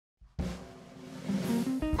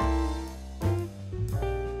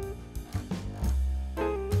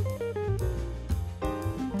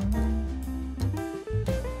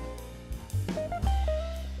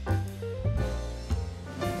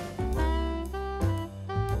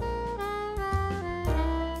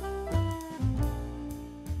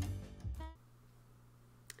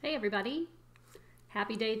Hey everybody,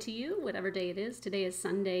 happy day to you, whatever day it is. Today is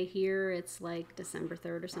Sunday here. It's like December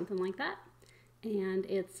 3rd or something like that. And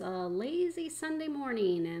it's a lazy Sunday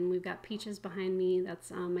morning and we've got Peaches behind me.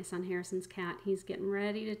 That's my son Harrison's cat. He's getting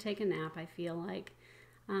ready to take a nap, I feel like.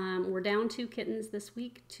 We're down 2 kittens this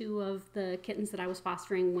week. 2 of the kittens that I was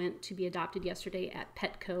fostering went to be adopted yesterday at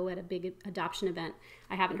Petco at a big adoption event.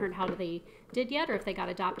 I haven't heard how they did yet or if they got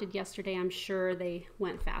adopted yesterday. I'm sure they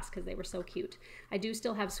went fast because they were so cute. I do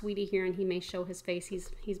still have Sweetie here and he may show his face.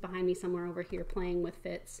 He's behind me somewhere over here playing with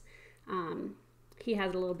Fitz. He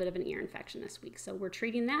has a little bit of an ear infection this week, so we're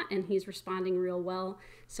treating that and he's responding real well,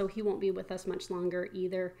 so he won't be with us much longer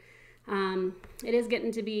either. It is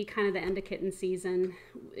getting to be kind of the end of kitten season.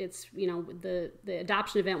 It's, you know, the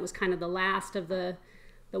adoption event was kind of the last of the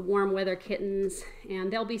warm weather kittens,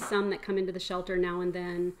 and there'll be some that come into the shelter now and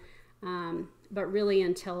then, but really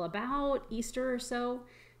until about Easter or so,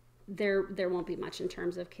 there won't be much in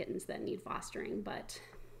terms of kittens that need fostering, but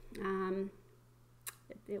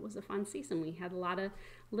it was a fun season. We had a lot of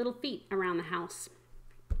little feet around the house.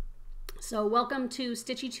 So welcome to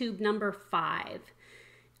StitchyTube number 5.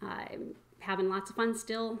 I'm having lots of fun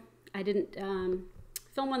still. I didn't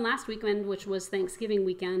film one last weekend, which was Thanksgiving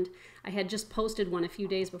weekend. I had just posted one a few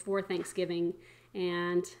days before Thanksgiving,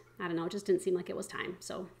 and I don't know, it just didn't seem like it was time.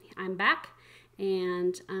 So I'm back,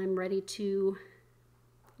 and I'm ready to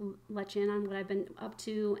let you in on what I've been up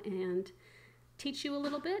to and teach you a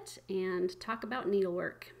little bit and talk about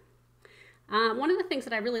needlework. One of the things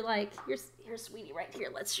that I really like, here's Sweetie right here.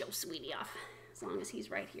 Let's show Sweetie off as long as he's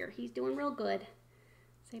right here. He's doing real good.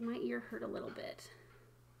 Say my ear hurt a little bit.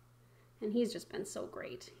 And he's just been so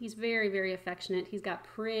great. He's very, very affectionate. He's got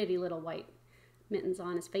pretty little white mittens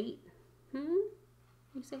on his feet. You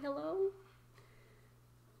say hello?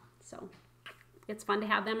 So it's fun to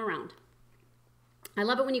have them around. I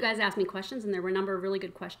love it when you guys ask me questions, and there were a number of really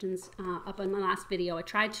good questions up on my last video. I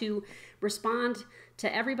tried to respond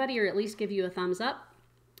to everybody, or at least give you a thumbs up.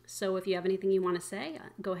 So if you have anything you want to say,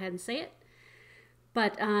 go ahead and say it.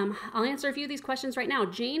 But I'll answer a few of these questions right now.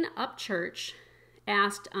 Jane Upchurch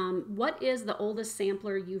asked, what is the oldest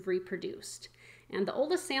sampler you've reproduced? And the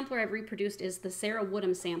oldest sampler I've reproduced is the Sarah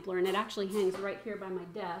Woodham sampler, and it actually hangs right here by my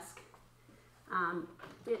desk.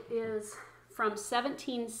 It is from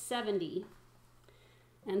 1770.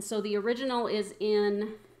 And so the original is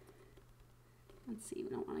in, let's see, we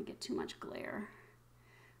don't want to get too much glare.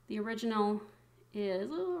 The original is,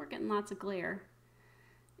 oh, we're getting lots of glare,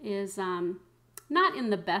 is not in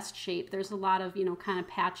the best shape. There's a lot of, you know, kind of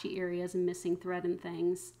patchy areas and missing thread and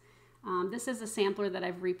things. This is a sampler that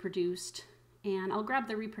I've reproduced, and I'll grab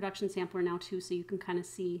the reproduction sampler now too so you can kind of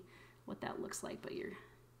see what that looks like, but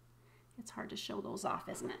it's hard to show those off,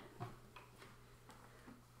 isn't it?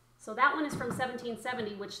 So that one is from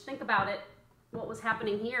 1770, which, think about it, what was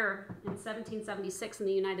happening here in 1776 in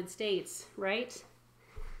the United States, right?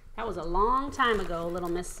 That was a long time ago, little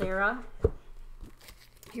Miss Sarah.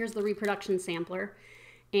 Here's the reproduction sampler.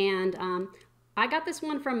 And I got this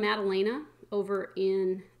one from Madalena over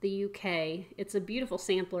in the UK. It's a beautiful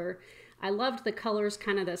sampler. I loved the colors,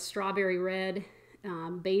 kind of the strawberry red,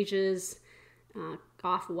 beiges,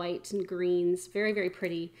 off-white and greens. Very, very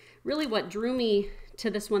pretty. Really what drew me to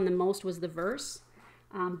this one the most was the verse.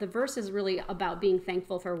 The verse is really about being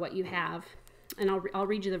thankful for what you have. And I'll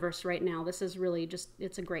read you the verse right now. This is really just,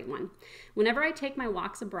 it's a great one. Whenever I take my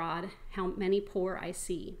walks abroad, how many poor I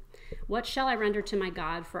see. What shall I render to my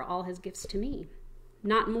God for all his gifts to me?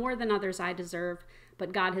 Not more than others I deserve,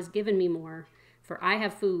 but God has given me more. For I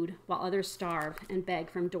have food, while others starve and beg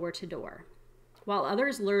from door to door. While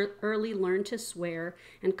others early learn to swear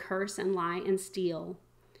and curse and lie and steal.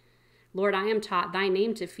 Lord, I am taught thy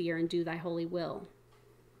name to fear and do thy holy will.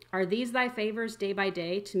 Are these thy favors day by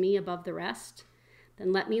day to me above the rest?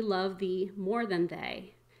 Then let me love thee more than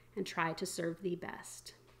they and try to serve thee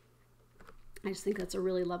best. I just think that's a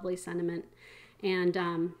really lovely sentiment.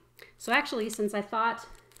 And so actually, since I thought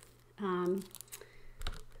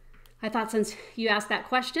since you asked that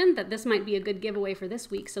question that this might be a good giveaway for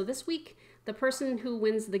this week. So this week, the person who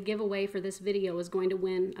wins the giveaway for this video is going to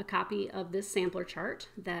win a copy of this sampler chart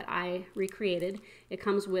that I recreated. It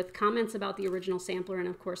comes with comments about the original sampler and,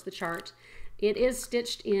 of course, the chart. It is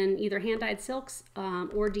stitched in either hand-dyed silks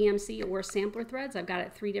or DMC or sampler threads. I've got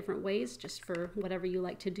it 3 different ways, just for whatever you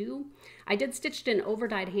like to do. I did stitch it in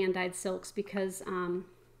overdyed hand-dyed silks because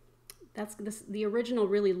the original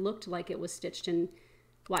really looked like it was stitched in,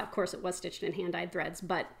 well, of course it was stitched in hand-dyed threads,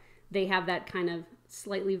 but they have that kind of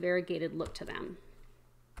slightly variegated look to them.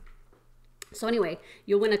 So anyway,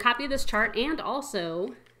 you'll win a copy of this chart, and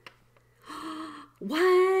also,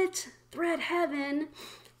 what? Thread heaven.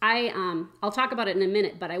 I'll talk about it in a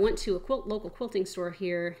minute, but I went to a local quilting store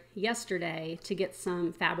here yesterday to get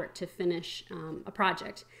some fabric to finish a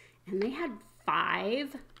project. And they had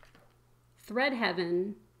 5 Thread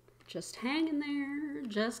Heaven just hanging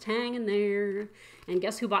there. And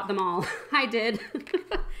guess who bought them all? I did.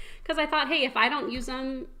 Because I thought, hey, if I don't use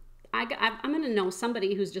them, I'm going to know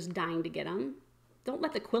somebody who's just dying to get them. Don't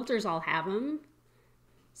let the quilters all have them.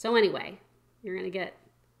 So anyway, you're going to get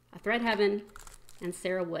a Thread Heaven and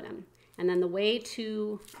Sarah Woodham. And then the way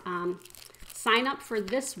to sign up for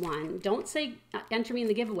this one, don't say enter me in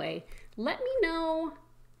the giveaway. Let me know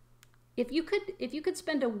if you could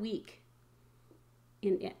spend a week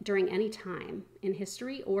during any time in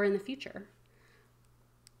history or in the future.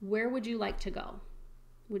 Where would you like to go?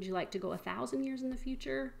 Would you like to go 1,000 years in the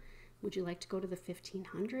future? Would you like to go to the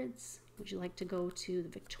 1500s? Would you like to go to the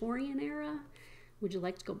Victorian era? Would you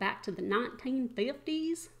like to go back to the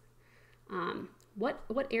 1950s?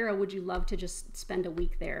 What era would you love to just spend a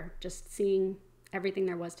week there, just seeing everything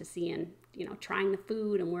there was to see, and trying the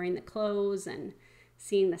food and wearing the clothes and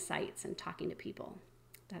seeing the sights and talking to people?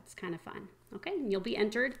 That's kind of fun. Okay, and you'll be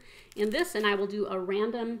entered in this, and I will do a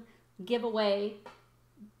random giveaway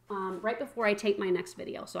right before I tape my next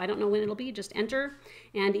video. So I don't know when it'll be, just enter.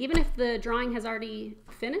 And even if the drawing has already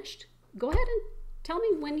finished, go ahead and tell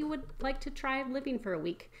me when you would like to try living for a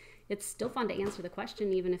week. It's still fun to answer the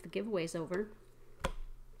question even if the giveaway's over.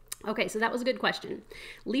 Okay, so that was a good question.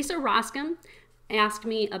 Lisa Roscom asked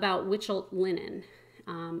me about Witchell linen.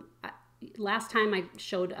 Last time I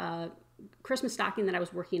showed a Christmas stocking that I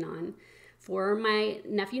was working on for my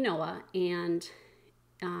nephew Noah, and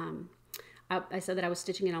I said that I was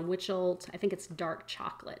stitching it on Witchell, I think it's dark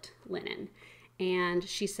chocolate linen. And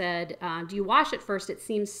she said, do you wash it first? It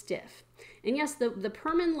seems stiff. And yes, the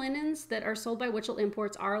Perman linens that are sold by Witchell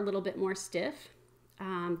Imports are a little bit more stiff.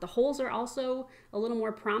 The holes are also a little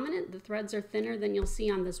more prominent. The threads are thinner than you'll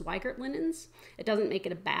see on this Weikert linens. It doesn't make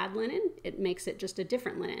it a bad linen. It makes it just a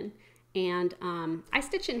different linen. And I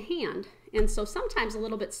stitch in hand. And so sometimes a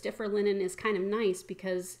little bit stiffer linen is kind of nice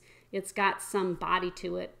because it's got some body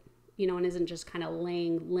to it, and isn't just kind of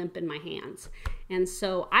laying limp in my hands. And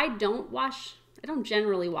so I don't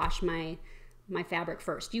generally wash my fabric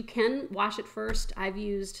first. You can wash it first. I've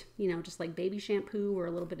used, just like baby shampoo or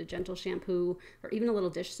a little bit of gentle shampoo or even a little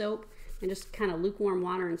dish soap, and just kind of lukewarm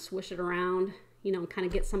water and swish it around, and kind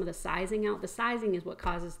of get some of the sizing out. The sizing is what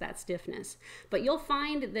causes that stiffness. But you'll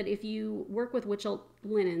find that if you work with Witchell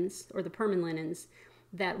linens or the Perman linens,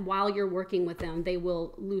 that while you're working with them, they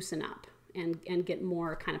will loosen up and get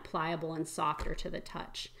more kind of pliable and softer to the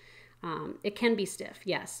touch. It can be stiff,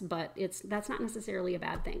 yes, but that's not necessarily a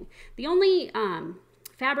bad thing. The only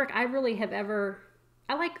fabric I really have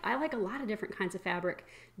I like a lot of different kinds of fabric.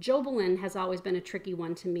 Jobelin has always been a tricky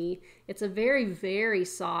one to me. It's a very, very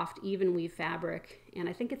soft, even weave fabric, and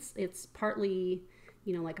I think it's partly,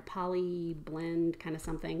 like a poly blend kind of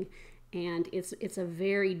something, and it's a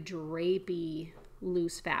very drapey,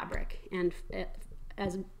 loose fabric. And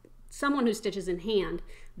as someone who stitches in hand,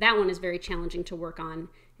 that one is very challenging to work on,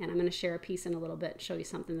 and I'm going to share a piece in a little bit, show you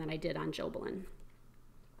something that I did on Jobelin.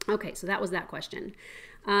 Okay, so that was that question.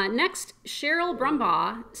 Next, Cheryl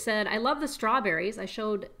Brumbaugh said, I love the strawberries. I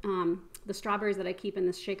showed the strawberries that I keep in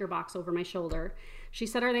this shaker box over my shoulder. She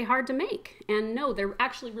said, are they hard to make? And no, they're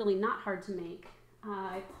actually really not hard to make.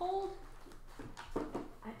 I pulled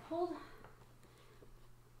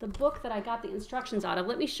the book that I got the instructions out of.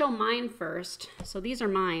 Let me show mine first. So these are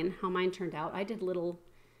mine, how mine turned out. I did little,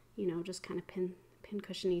 just kind of pin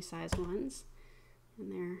cushiony sized ones.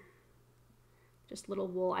 And they're just little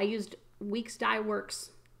wool. I used Weeks Dye Works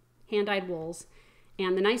hand-dyed wools.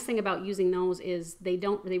 And the nice thing about using those is they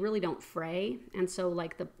really don't fray. And so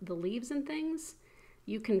like the leaves and things,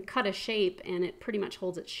 you can cut a shape and it pretty much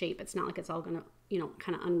holds its shape. It's not like it's all gonna,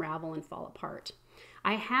 kind of unravel and fall apart.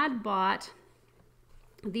 I had bought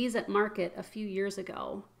these at market a few years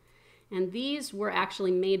ago, and these were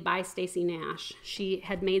actually made by Stacy Nash. She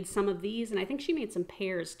had made some of these, and I think she made some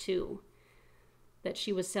pairs too that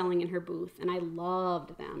she was selling in her booth, and I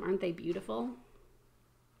loved them. Aren't they beautiful?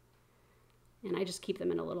 And I just keep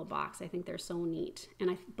them in a little box. I think they're so neat.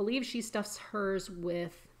 And I believe she stuffs hers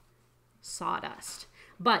with sawdust.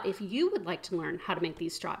 But if you would like to learn how to make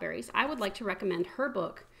these strawberries, I would like to recommend her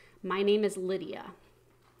book, My Name is Lydia,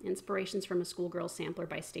 Inspirations from a Schoolgirl Sampler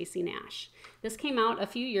by Stacy Nash. This came out a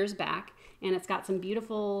few years back, and it's got some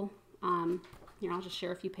beautiful, I'll just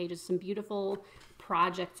share a few pages, some beautiful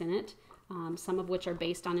projects in it, some of which are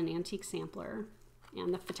based on an antique sampler.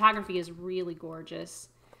 And the photography is really gorgeous,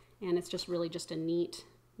 and it's just really just a neat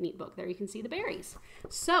book. There you can see the berries.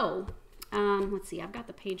 So let's see, I've got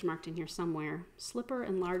the page marked in here somewhere. Slipper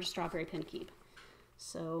and large strawberry pin keep.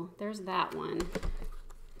 So there's that one.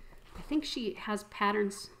 I think she has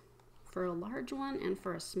patterns for a large one and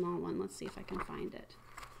for a small one. Let's see if I can find it.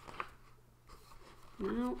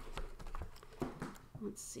 No.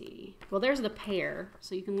 Let's see. Well, there's the pair,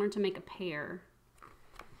 so you can learn to make a pair.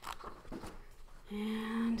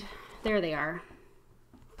 And there they are.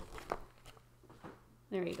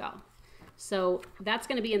 There you go. So that's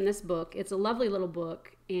going to be in this book. It's a lovely little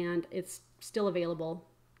book, and it's still available,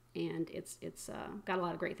 and it's got a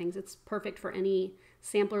lot of great things. It's perfect for any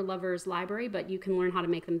sampler lover's library, but you can learn how to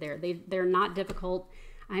make them there. They're not difficult.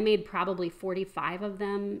 I made probably 45 of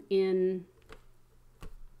them in,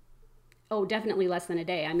 oh, definitely less than a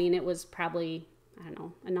day. I mean, it was probably, I don't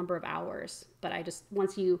know, a number of hours, but I just,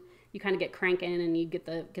 once you kind of get cranking and you get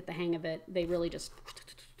the hang of it, they really just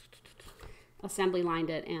assembly lined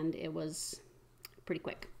it, and it was pretty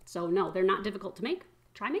quick. So no, they're not difficult to make.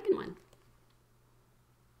 Try making one.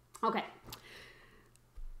 Okay.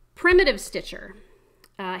 Primitive Stitcher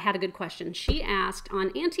had a good question. She asked,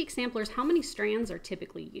 on antique samplers, how many strands are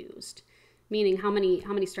typically used? Meaning, how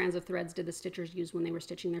many strands of threads did the stitchers use when they were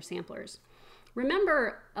stitching their samplers?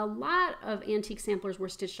 Remember, a lot of antique samplers were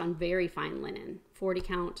stitched on very fine linen. 40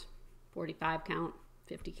 count, 45 count,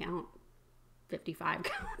 50 count, 55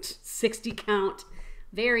 count, 60 count,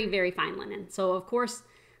 very, very fine linen. So of course,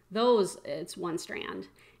 those, it's one strand.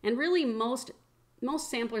 And really most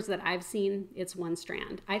samplers that I've seen, it's one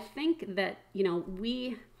strand. I think that, you know,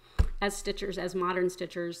 we as stitchers, as modern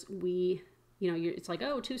stitchers, we, you know, it's like,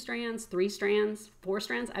 oh, 2 strands, 3 strands, 4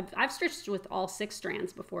 strands. I've stitched with all 6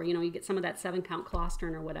 strands before. You know, you get some of that 7 count cloth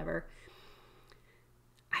turn or whatever.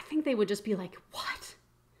 I think they would just be like, what?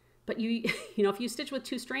 But you know, if you stitch with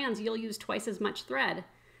 2 strands, you'll use twice as much thread.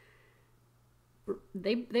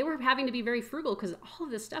 They were having to be very frugal because all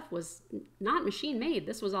of this stuff was not machine made.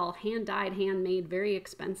 This was all hand dyed, handmade, very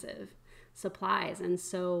expensive supplies. And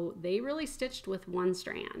so they really stitched with 1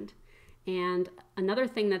 strand. And another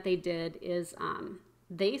thing that they did is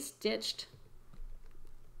they stitched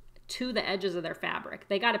to the edges of their fabric.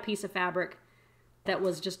 They got a piece of fabric that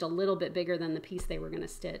was just a little bit bigger than the piece they were going to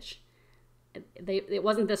stitch. It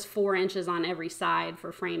wasn't this 4 inches on every side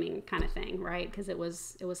for framing kind of thing, right? Because it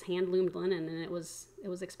was hand loomed linen, and it was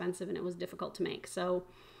expensive, and it was difficult to make. So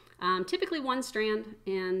typically 1 strand,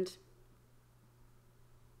 and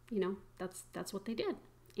you know, that's what they did.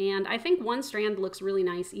 And I think 1 strand looks really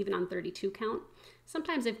nice even on 32 count.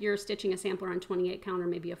 Sometimes if you're stitching a sampler on 28 count or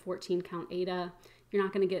maybe a 14 count Aida, you're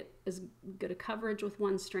not going to get as good a coverage with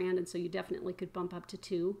 1 strand, and so you definitely could bump up to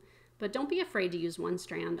 2. But don't be afraid to use 1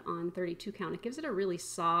 strand on 32 count. It gives it a really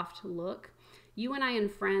soft look. You and I and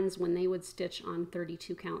friends, when they would stitch on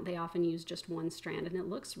 32 count, they often use just 1 strand, and it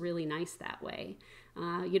looks really nice that way.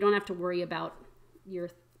 You don't have to worry about your,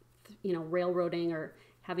 you know, railroading or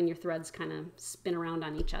having your threads kind of spin around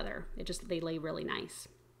on each other. They lay really nice.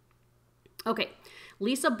 Okay,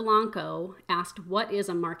 Lisa Blanco asked, what is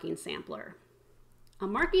a marking sampler? A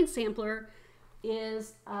marking sampler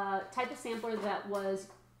is a type of sampler that was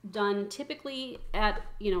done typically at,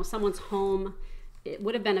 you know, someone's home. It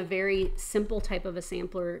would have been a very simple type of a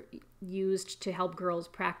sampler used to help girls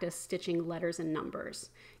practice stitching letters and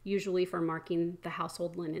numbers, usually for marking the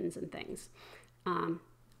household linens and things.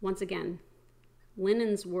 Once again,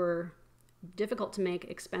 linens were difficult to make,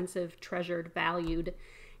 expensive, treasured, valued,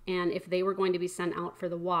 and if they were going to be sent out for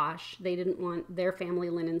the wash, they didn't want their family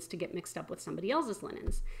linens to get mixed up with somebody else's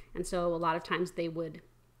linens. And so a lot of times they would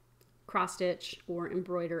cross-stitch or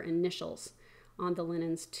embroider initials on the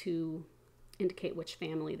linens to indicate which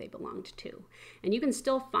family they belonged to. And you can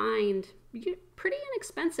still find, pretty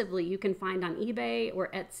inexpensively, you can find on eBay or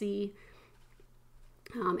Etsy,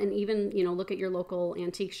 and even, you know, look at your local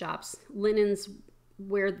antique shops, linens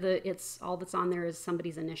where it's all that's on there is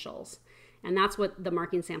somebody's initials. And that's what the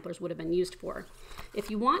marking samplers would have been used for. If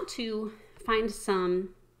you want to find some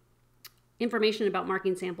information about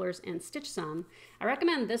marking samplers and stitch some, I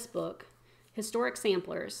recommend this book, Historic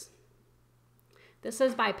Samplers. This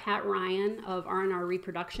is by Pat Ryan of R&R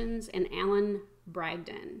Reproductions and Alan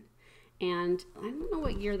Bragdon. And I don't know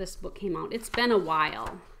what year this book came out. It's been a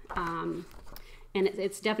while. And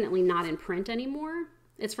it's definitely not in print anymore.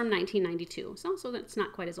 It's from 1992, so that's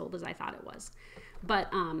not quite as old as I thought it was.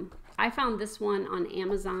 But I found this one on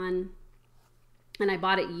Amazon, and I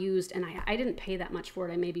bought it used, and I didn't pay that much for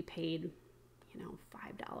it. I maybe paid, you know,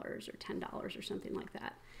 $5 or $10 or something like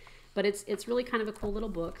that. But it's really kind of a cool little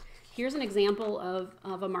book. Here's an example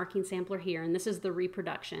of a marking sampler here, and this is the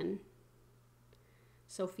reproduction.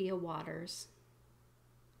 Sophia Waters.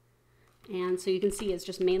 And so you can see it's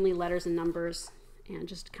just mainly letters and numbers and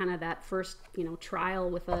just kind of that first, you know, trial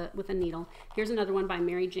with a needle. Here's another one by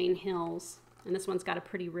Mary Jane Hills, and this one's got a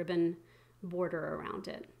pretty ribbon border around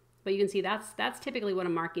it. But you can see that's typically what a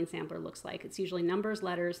marking sampler looks like. It's usually numbers,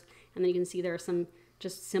 letters, and then you can see there are some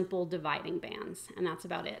just simple dividing bands, and that's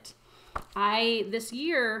about it. I this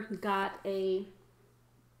year got a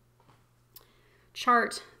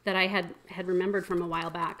chart that I had remembered from a while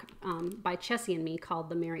back by Chessie and me called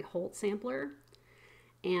the Mary Holt Sampler.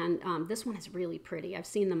 And this one is really pretty. I've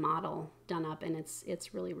seen the model done up, and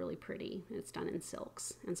it's really, really pretty. It's done in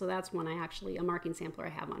silks. And so that's one a marking sampler I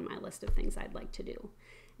have on my list of things I'd like to do.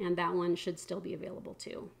 And that one should still be available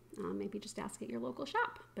too. Maybe just ask at your local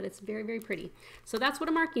shop, but it's very, very pretty. So that's what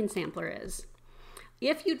a marking sampler is.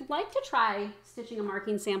 If you'd like to try stitching a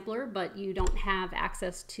marking sampler, but you don't have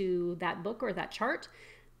access to that book or that chart,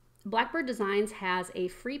 Blackbird Designs has a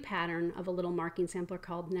free pattern of a little marking sampler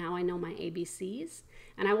called Now I Know My ABCs,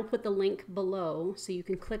 and I will put the link below so you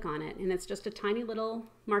can click on it. And it's just a tiny little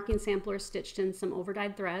marking sampler stitched in some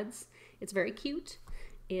overdyed threads. It's very cute.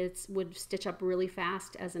 It would stitch up really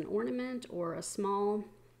fast as an ornament or a small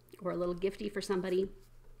or a little gifty for somebody.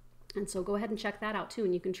 And so go ahead and check that out too,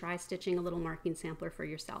 and you can try stitching a little marking sampler for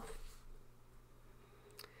yourself.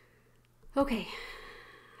 Okay,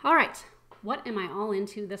 all right. What am I all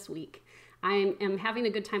into this week? I am having a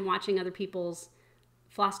good time watching other people's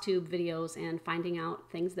floss tube videos and finding out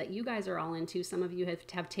things that you guys are all into. Some of you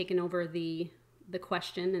have taken over the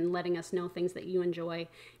question and letting us know things that you enjoy.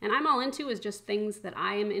 And I'm all into is just things that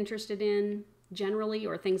I am interested in generally,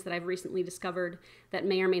 or things that I've recently discovered that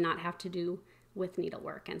may or may not have to do with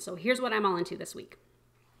needlework. And so here's what I'm all into this week.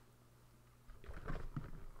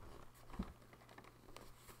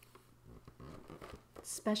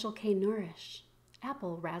 Special K Nourish,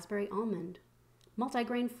 apple, raspberry, almond,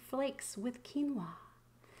 multigrain flakes with quinoa.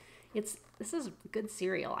 This is good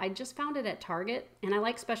cereal. I just found it at Target, and I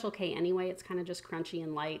like Special K anyway. It's kind of just crunchy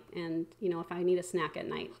and light, and you know, if I need a snack at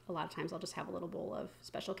night, a lot of times I'll just have a little bowl of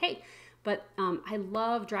Special K. But I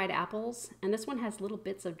love dried apples, and this one has little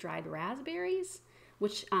bits of dried raspberries,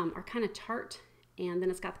 which are kind of tart, and then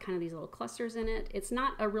it's got kind of these little clusters in it. It's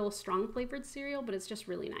not a real strong flavored cereal, but it's just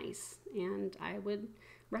really nice, and I would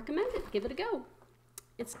recommend it. Give it a go.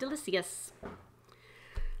 It's delicious.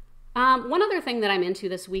 One other thing that I'm into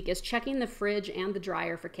this week is checking the fridge and the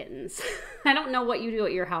dryer for kittens. I don't know what you do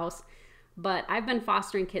at your house, but I've been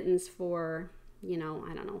fostering kittens for, you know,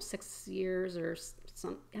 I don't know, 6 years or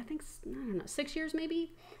some, I don't know, 6 years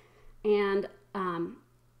maybe. And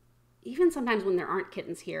even sometimes when there aren't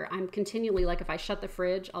kittens here, I'm continually, like, if I shut the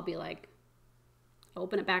fridge, I'll be like,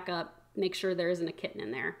 open it back up, make sure there isn't a kitten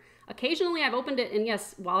in there. Occasionally I've opened it, and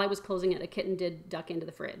yes, while I was closing it, a kitten did duck into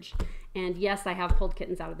the fridge. And yes, I have pulled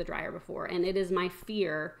kittens out of the dryer before, and it is my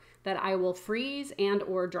fear that I will freeze and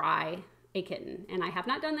or dry a kitten. And I have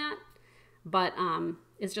not done that, but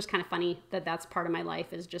it's just kind of funny that that's part of my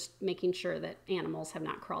life, is just making sure that animals have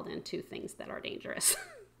not crawled into things that are dangerous.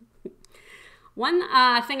 One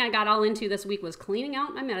thing I got all into this week was cleaning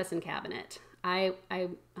out my medicine cabinet. My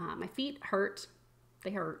feet hurt.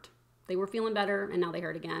 They hurt. They were feeling better, and now they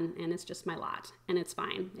hurt again, and it's just my lot, and it's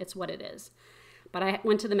fine. It's what it is. But I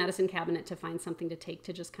went to the medicine cabinet to find something to take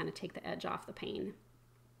to just kind of take the edge off the pain.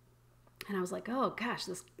 And I was like, oh gosh,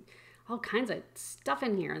 there's all kinds of stuff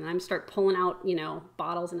in here. And then I start pulling out, you know,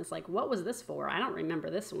 bottles, and it's like, what was this for? I don't remember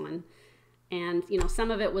this one. And, you know,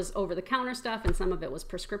 some of it was over-the-counter stuff, and some of it was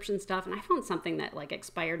prescription stuff. And I found something that, like,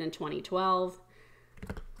 expired in 2012.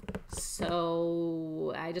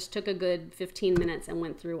 So I just took a good 15 minutes and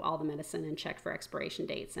went through all the medicine and checked for expiration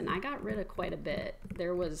dates. And I got rid of quite a bit.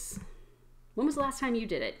 When was the last time you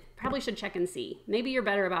did it? Probably should check and see. Maybe you're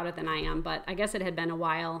better about it than I am, but I guess it had been a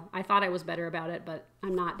while. I thought I was better about it, but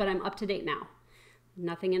I'm not. But I'm up to date now.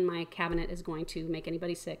 Nothing in my cabinet is going to make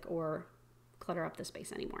anybody sick or clutter up the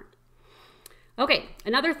space anymore. Okay,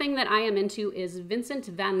 another thing that I am into is Vincent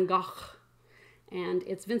van Gogh. And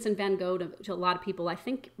it's Vincent van Gogh to a lot of people. I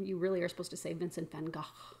think you really are supposed to say Vincent van Gogh.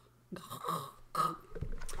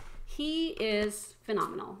 He is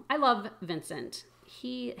phenomenal. I love Vincent.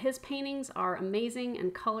 His paintings are amazing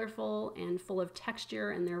and colorful and full of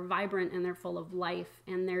texture, and they're vibrant and they're full of life,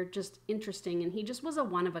 and they're just interesting, and he just was a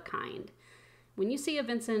one of a kind. When you see a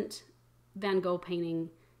Vincent van Gogh painting,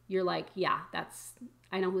 you're like, yeah,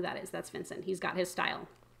 I know who that is. That's Vincent. He's got his style.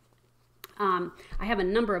 I have a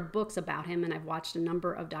number of books about him, and I've watched a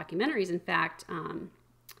number of documentaries. In fact,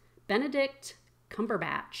 Benedict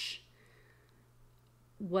Cumberbatch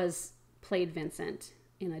played Vincent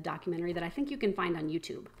in a documentary that I think you can find on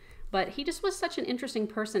YouTube. But he just was such an interesting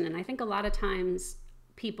person, and I think a lot of times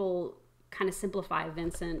people kind of simplify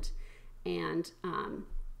Vincent and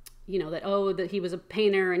you know, that, oh, that he was a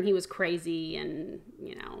painter and he was crazy and,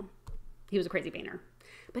 you know, he was a crazy painter.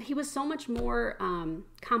 But he was so much more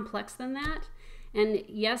complex than that. And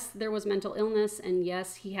yes, there was mental illness, and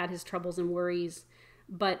yes, he had his troubles and worries,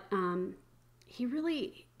 but he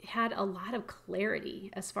really had a lot of clarity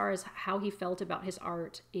as far as how he felt about his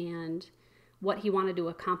art and what he wanted to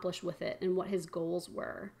accomplish with it and what his goals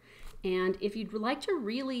were. And if you'd like to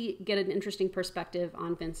really get an interesting perspective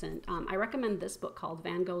on Vincent, I recommend this book called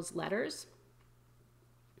Van Gogh's Letters.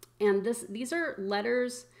 And these are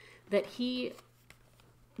letters that he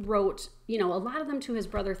wrote, you know, a lot of them to his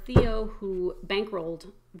brother Theo, who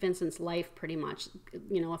bankrolled Vincent's life pretty much,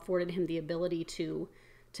 you know, afforded him the ability to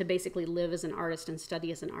basically live as an artist and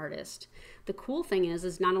study as an artist. The cool thing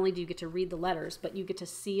is not only do you get to read the letters, but you get to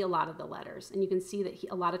see a lot of the letters. And you can see that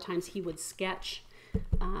a lot of times he would sketch,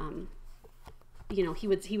 you know, he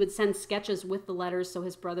would send sketches with the letters so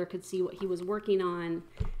his brother could see what he was working on.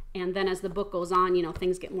 And then as the book goes on, you know,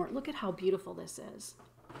 things get more, look at how beautiful this is.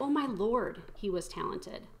 Oh my Lord, he was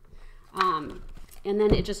talented. And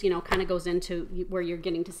then it just, you know, kind of goes into where you're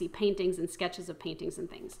getting to see paintings and sketches of paintings and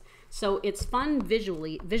things. So it's fun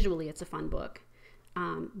visually. Visually, it's a fun book.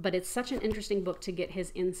 But it's such an interesting book to get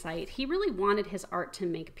his insight. He really wanted his art to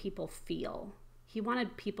make people feel. He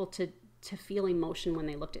wanted people to feel emotion when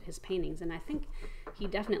they looked at his paintings. And I think he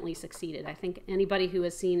definitely succeeded. I think anybody who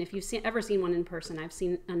has seen, if you've ever seen one in person, I've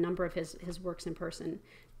seen a number of his works in person.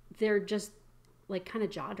 They're just like kind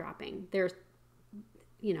of jaw-dropping. They're,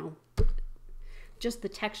 you know, just the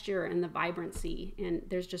texture and the vibrancy, and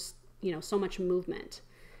there's just, you know, so much movement.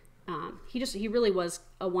 He really was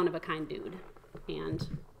a one-of-a-kind dude, and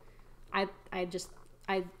I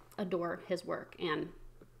adore his work, and,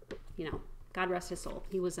 you know, God rest his soul.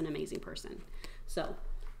 He was an amazing person. So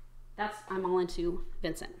I'm all into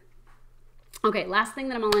Vincent. Okay, last thing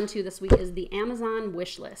that I'm all into this week is the Amazon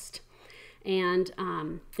wish list. And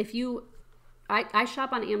I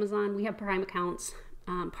shop on Amazon. We have Prime accounts.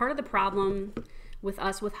 Part of the problem with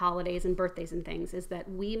us with holidays and birthdays and things is that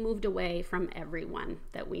we moved away from everyone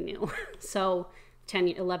that we knew. So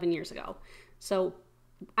 11 years ago. So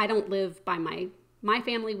I don't live by my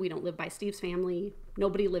family. We don't live by Steve's family.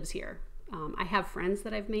 Nobody lives here. I have friends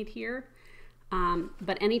that I've made here.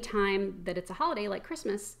 But anytime that it's a holiday like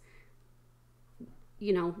Christmas,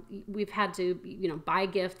 you know, we've had to, you know, buy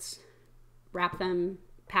gifts, wrap them,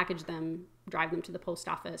 package them, drive them to the post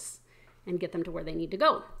office, and get them to where they need to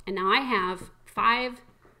go. And now I have 5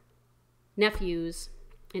 nephews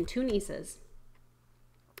and 2 nieces,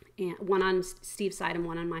 and one on Steve's side and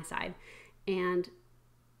one on my side. And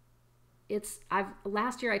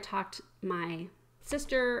last year I talked my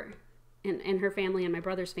sister and her family and my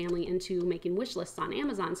brother's family into making wish lists on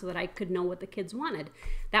Amazon so that I could know what the kids wanted.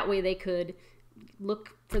 That way they could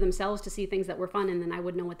look for themselves to see things that were fun, and then I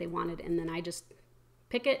would know what they wanted, and then I just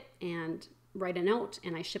pick it and write a note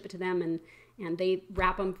and I ship it to them, and they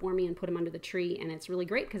wrap them for me and put them under the tree. And it's really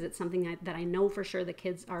great because it's something that I know for sure the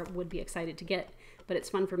kids would be excited to get, but it's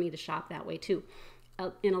fun for me to shop that way too.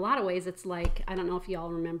 In a lot of ways, it's like, I don't know if you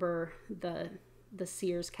all remember the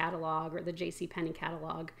Sears catalog or the JCPenney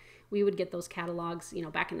catalog. We would get those catalogs, you know,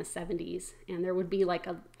 back in the 70s, and there would be like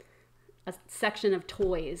a section of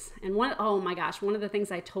toys. And oh my gosh, one of the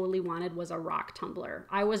things I totally wanted was a rock tumbler.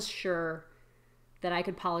 I was sure that I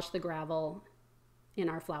could polish the gravel in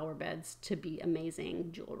our flower beds to be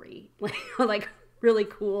amazing jewelry, like really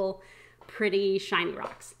cool, pretty, shiny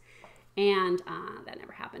rocks. And that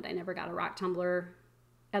never happened. I never got a rock tumbler.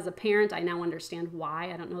 As a parent, I now understand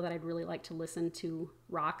why. I don't know that I'd really like to listen to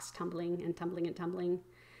rocks tumbling and tumbling and tumbling.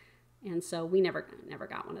 And so we never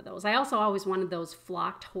got one of those. I also always wanted those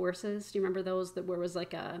flocked horses. Do you remember those where it was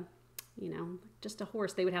like a, you know, just a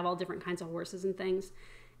horse? They would have all different kinds of horses and things.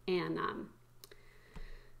 And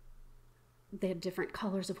they had different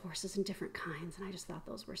colors of horses and different kinds. And I just thought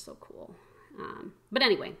those were so cool. But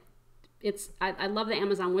anyway, I love the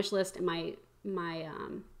Amazon wish list, and my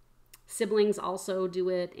siblings also do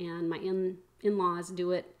it, and my in-laws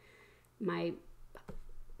do it. My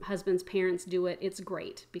husband's parents do it. It's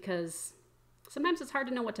great because sometimes it's hard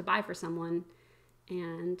to know what to buy for someone,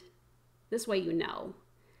 and this way you know,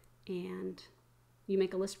 and you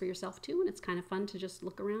make a list for yourself too, and it's kind of fun to just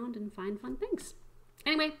look around and find fun things.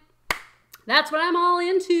 Anyway, that's what I'm all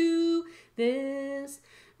into this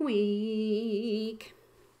week.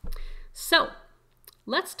 So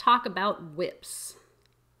let's talk about whips.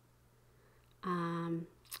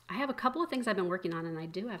 I have a couple of things I've been working on, and I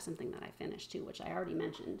do have something that I finished too, which I already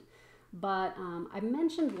mentioned. But I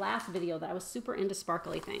mentioned last video that I was super into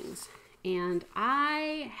sparkly things. And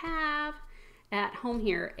I have at home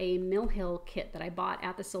here a Mill Hill kit that I bought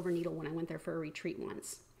at the Silver Needle when I went there for a retreat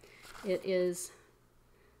once. It is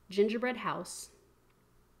Gingerbread House.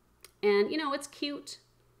 And, you know, it's cute.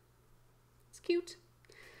 It's cute.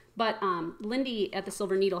 But Lindy at the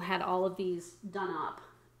Silver Needle had all of these done up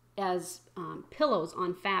as pillows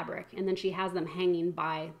on fabric. And then she has them hanging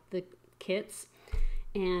by the kits.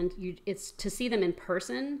 And it's to see them in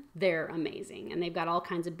person, they're amazing. And they've got all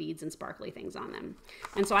kinds of beads and sparkly things on them.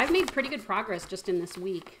 And so I've made pretty good progress just in this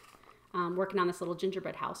week working on this little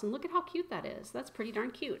gingerbread house. And look at how cute that is. That's pretty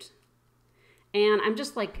darn cute. And I'm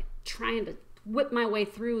just like trying to whip my way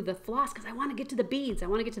through the floss because I want to get to the beads. I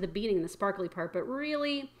want to get to the beading and the sparkly part. But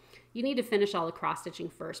really, you need to finish all the cross stitching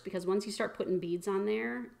first, because once you start putting beads on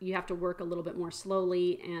there, you have to work a little bit more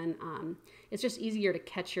slowly. And it's just easier to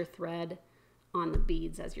catch your thread on the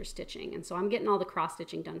beads as you're stitching. And so I'm getting all the cross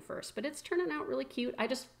stitching done first, but it's turning out really cute. I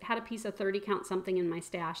just had a piece of 30 count something in my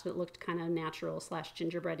stash that looked kind of natural /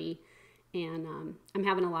 gingerbready. And I'm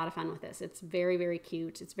having a lot of fun with this. It's very, very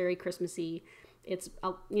cute. It's very Christmassy. It's,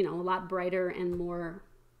 you know, a lot brighter and more,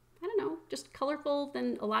 I don't know, just colorful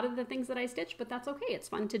than a lot of the things that I stitch, but that's okay. It's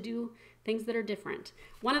fun to do things that are different.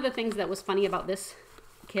 One of the things that was funny about this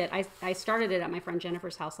kit, I started it at my friend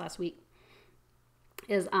Jennifer's house last week,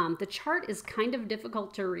 is the chart is kind of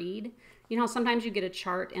difficult to read. You know, sometimes you get a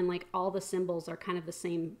chart and like all the symbols are kind of the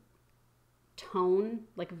same tone,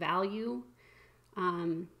 like value.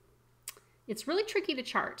 It's really tricky to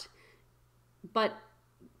chart, but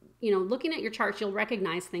you know, looking at your charts, you'll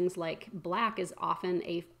recognize things like black is often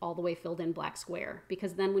a all the way filled in black square,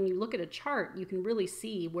 because then when you look at a chart, you can really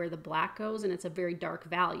see where the black goes and it's a very dark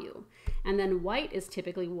value. And then white is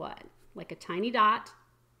typically what? Like a tiny dot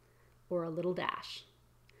or a little dash.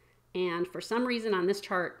 And for some reason on this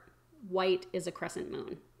chart, white is a crescent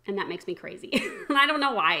moon, and that makes me crazy. And I don't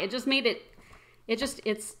know why. It just made it,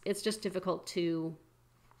 it's just difficult to,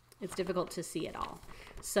 it's difficult to see it all.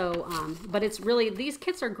 So, but it's really, these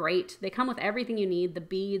kits are great. They come with everything you need. The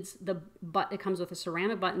beads, it comes with a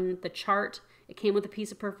ceramic button, the chart. It came with a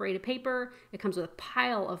piece of perforated paper. It comes with a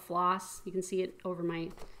pile of floss. You can see it over my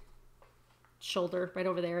shoulder, right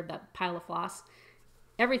over there, that pile of floss.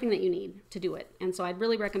 Everything that you need to do it. And so I'd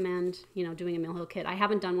really recommend, you know, doing a Mill Hill kit. I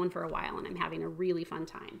haven't done one for a while and I'm having a really fun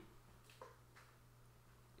time.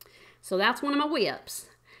 So that's one of my whips.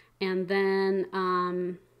 And then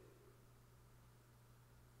I'm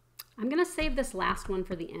going to save this last one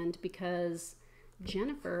for the end because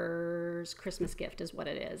Jennifer's Christmas gift is what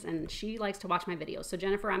it is. And she likes to watch my videos. So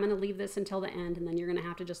Jennifer, I'm going to leave this until the end, and then you're going to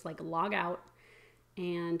have to just like log out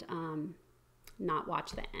and not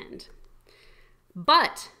watch the end.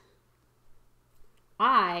 But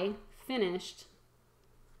I finished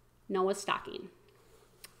Noah's stocking,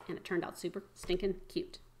 and it turned out super stinking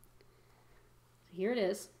cute. Here it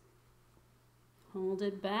is. Hold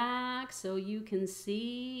it back so you can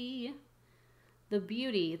see the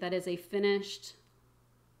beauty that is a finished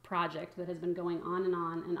project that has been going on and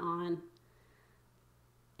on and on.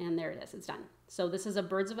 And there it is. It's done. So this is a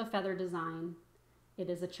birds of a feather design. It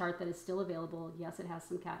is a chart that is still available. Yes, it has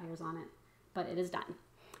some cat hairs on it, but it is done.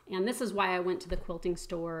 And this is why I went to the quilting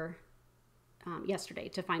store yesterday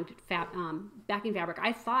to find backing fabric.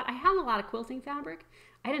 I thought I had a lot of quilting fabric.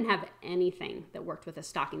 I didn't have anything that worked with a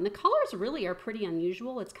stocking. The colors really are pretty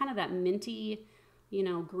unusual. It's kind of that minty, you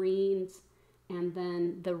know, greens. And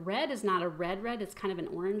then the red is not a red, it's kind of an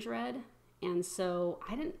orange red. And so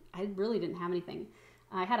I really didn't have anything.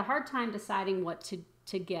 I had a hard time deciding what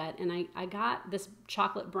to get. And I got this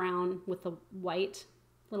chocolate brown with the white,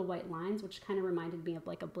 little white lines, which kind of reminded me of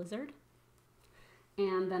like a blizzard.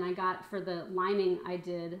 And then I got, for the lining, I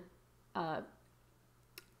did,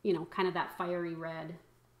 you know, kind of that fiery red.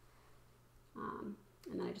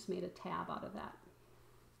 And then I just made a tab out of that,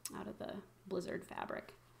 out of the blizzard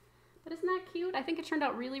fabric. But isn't that cute? I think it turned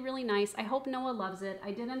out really, really nice. I hope Noah loves it.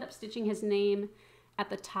 I did end up stitching his name at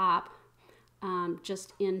the top,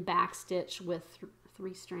 just in back stitch with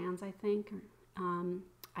 3 strands, I think.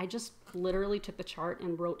 I just literally took the chart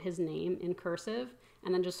and wrote his name in cursive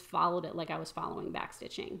and then just followed it like I was following back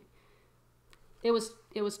stitching. It was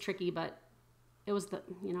tricky, but it was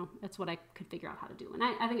you know, that's what I could figure out how to do. And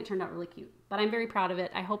I think it turned out really cute, but I'm very proud of it.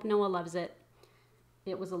 I hope Noah loves it.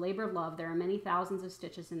 It was a labor of love. There are many thousands of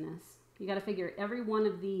stitches in this. You got to figure every one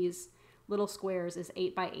of these little squares is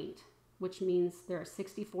 8 by 8, which means there are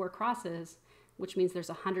 64 crosses, which means there's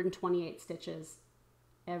 128 stitches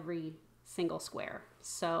every single square.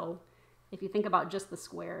 So if you think about just the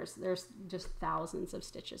squares, there's just thousands of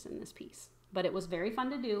stitches in this piece. But it was very fun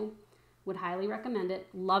to do. Would highly recommend it.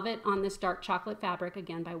 Love it on this dark chocolate fabric,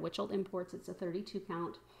 again by Witchelt Imports. It's a 32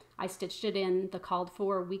 count. I stitched it in the called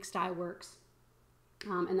for Weeks Dye Works.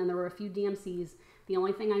 And then there were a few DMCs. The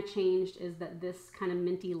only thing I changed is that this kind of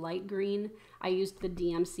minty light green, I used the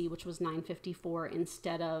DMC, which was $9.54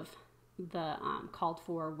 instead of the called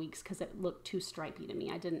for weeks because it looked too stripy to me.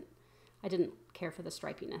 I didn't care for the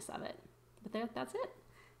stripiness of it. But that's it.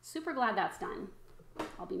 Super glad that's done.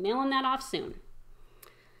 I'll be mailing that off soon.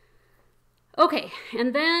 Okay,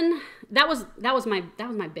 and then that was my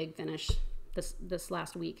big finish this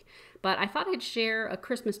last week. But I thought I'd share a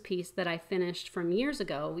Christmas piece that I finished from years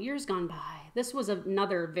ago, years gone by. This was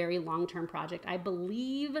another very long-term project. I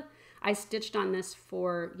believe I stitched on this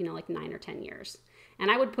for, like 9 or 10 years.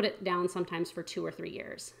 And I would put it down sometimes for 2 or 3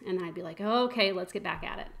 years. And then I'd be like, oh, okay, let's get back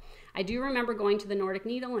at it. I do remember going to the Nordic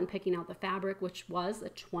Needle and picking out the fabric, which was a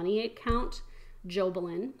 28 count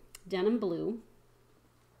Jobelin denim blue.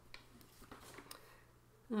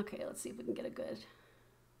 Okay, let's see if we can get a good,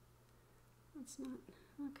 that's not,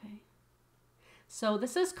 okay. So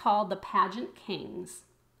this is called the Pageant Kings,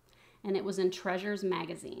 and it was in Treasures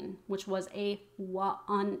magazine, which was a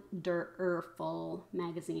wonderful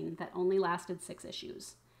magazine that only lasted 6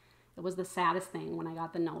 issues. It was the saddest thing when I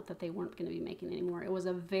got the note that they weren't going to be making anymore. It was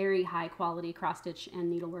a very high quality cross stitch and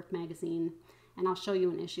needlework magazine, and I'll show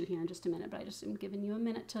you an issue here in just a minute, but I just am giving you a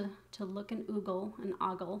minute to look and oogle and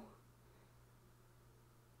ogle.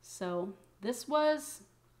 So this was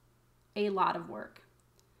a lot of work.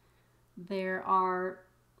 There are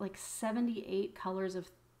like 78 colors of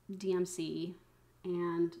DMC,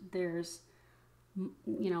 and there's,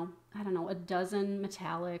 I don't know, a dozen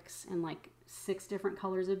metallics and like 6 different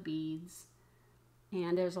colors of beads.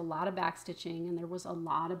 And there's a lot of back stitching, and there was a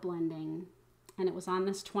lot of blending. And it was on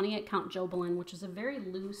this 28 count Jobelin, which is a very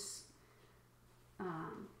loose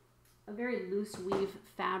weave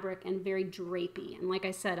fabric and very drapey. And like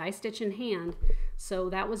I said, I stitch in hand, so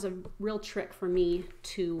that was a real trick for me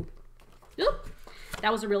to,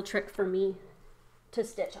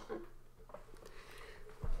 stitch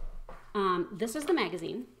on. This is the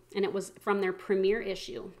magazine, and it was from their premiere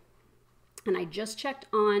issue. And I just checked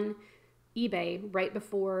on eBay right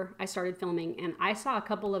before I started filming, and I saw a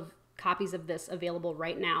couple of copies of this available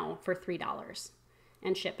right now for $3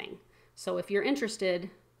 and shipping. So if you're interested,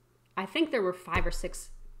 I think there were 5 or 6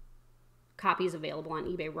 copies available on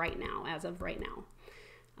eBay right now, as of right now.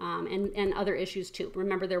 And other issues too.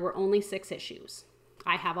 Remember, there were only 6 issues.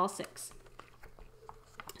 I have all 6.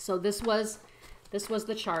 So this was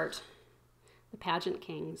the chart, the Pageant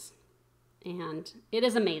Kings. And it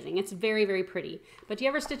is amazing. It's very, very pretty. But do you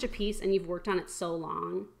ever stitch a piece and you've worked on it so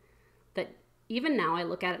long that even now I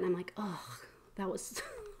look at it and I'm like, oh, that was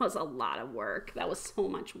a lot of work. That was so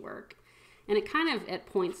much work. And it kind of at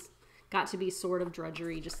points got to be sort of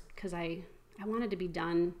drudgery just because I wanted to be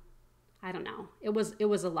done. I don't know. It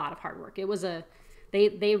was a lot of hard work. It was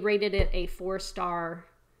they rated it a 4-star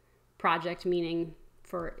project, meaning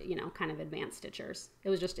for, kind of advanced stitchers. It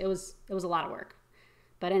was a lot of work.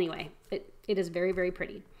 But anyway, it is very, very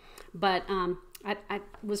pretty. But I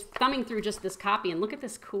was thumbing through just this copy, and look at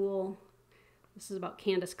this cool, this is about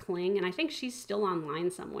Candace Kling, and I think she's still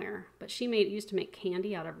online somewhere. But she used to make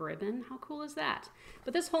candy out of ribbon. How cool is that?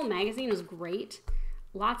 But this whole magazine is great.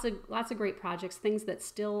 Lots of great projects, things that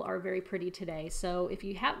still are very pretty today. So if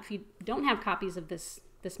you don't have copies of this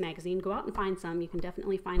magazine, go out and find some. You can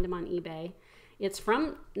definitely find them on eBay. It's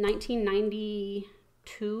from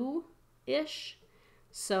 1992-ish.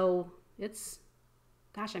 So it's,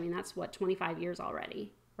 gosh, I mean, that's what, 25 years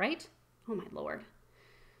already, right? Oh my Lord.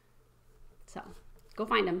 So go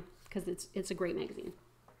find them because it's a great magazine.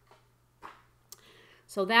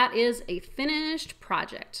 So that is a finished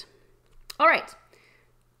project. All right.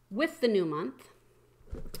 With the new month,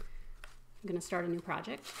 I'm going to start a new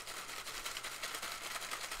project.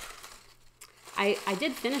 I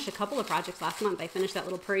did finish a couple of projects last month. I finished that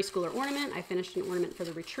little Prairie Schooler ornament. I finished an ornament for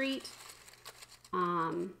the retreat.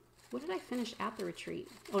 What did I finish at the retreat?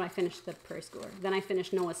 Oh, I finished the Prairie Schooler. Then I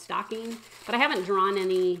finished Noah's stocking, but I haven't drawn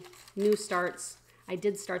any new starts. I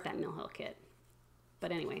did start that Mill Hill kit.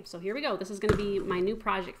 But anyway, so here we go. This is going to be my new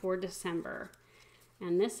project for December.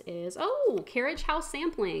 And this is, Carriage House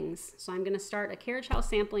Samplings. So I'm going to start a Carriage House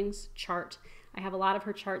Samplings chart. I have a lot of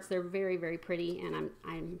her charts. They're very, very pretty, and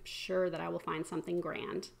I'm sure that I will find something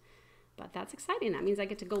grand. But that's exciting. That means I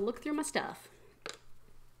get to go look through my stuff.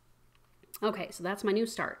 Okay, so that's my new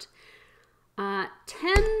start. 10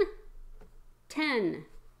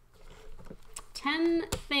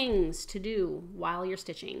 things to do while you're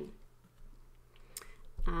stitching.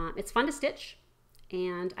 It's fun to stitch,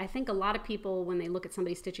 and I think a lot of people, when they look at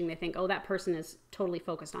somebody stitching, they think, oh, that person is totally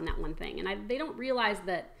focused on that one thing. And they don't realize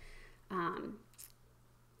that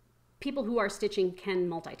people who are stitching can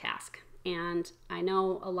multitask. And I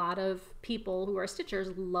know a lot of people who are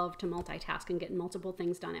stitchers love to multitask and get multiple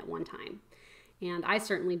things done at one time. And I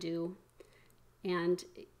certainly do. And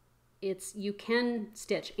you can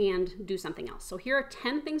stitch and do something else. So here are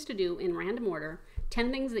 10 things to do in random order,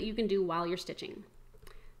 10 things that you can do while you're stitching.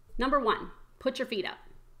 Number 1, put your feet up.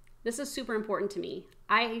 This is super important to me.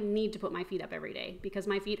 I need to put my feet up every day because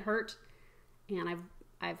my feet hurt, and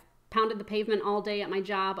I've pounded the pavement all day at my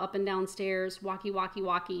job, up and down stairs,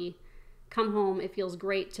 walkie, come home. It feels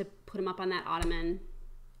great to put them up on that ottoman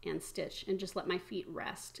and stitch and just let my feet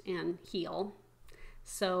rest and heal.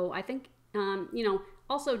 So I think,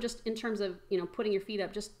 also just in terms of, putting your feet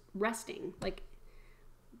up, just resting. Like,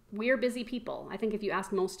 we're busy people. I think if you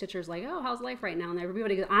ask most stitchers, like, oh, how's life right now? And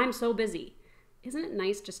everybody goes, I'm so busy. Isn't it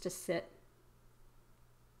nice just to sit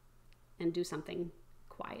and do something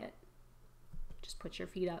quiet? Just put your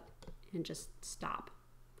feet up and just stop.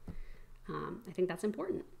 I think that's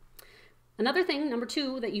important. Another thing, number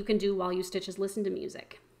 2, that you can do while you stitch is listen to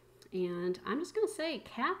music. And I'm just going to say,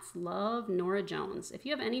 cats love Norah Jones. If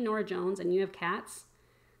you have any Norah Jones and you have cats,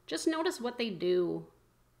 just notice what they do.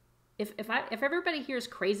 If everybody hears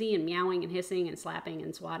crazy and meowing and hissing and slapping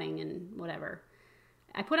and swatting and whatever,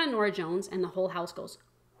 I put on Norah Jones and the whole house goes,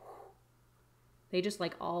 whoo. They just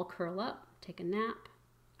like all curl up, take a nap.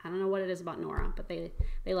 I don't know what it is about Norah, but they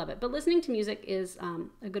love it. But listening to music is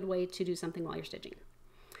a good way to do something while you're stitching.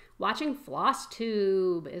 Watching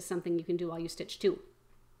StitchyTube is something you can do while you stitch too.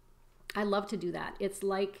 I love to do that. It's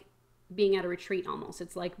like being at a retreat almost.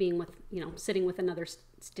 It's like being with, sitting with another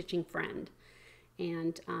stitching friend.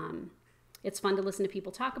 And it's fun to listen to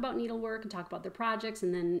people talk about needlework and talk about their projects.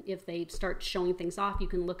 And then if they start showing things off, you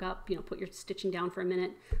can look up, put your stitching down for a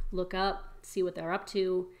minute, look up, see what they're up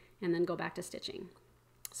to, and then go back to stitching.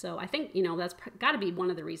 So I think, that's got to be one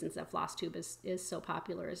of the reasons that StitchyTube is so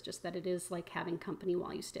popular, is just that it is like having company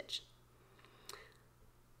while you stitch.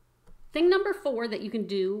 Thing number 4 that you can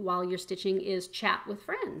do while you're stitching is chat with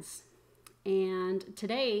friends. And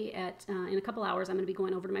today in a couple hours, I'm going to be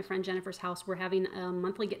going over to my friend Jennifer's house. We're having a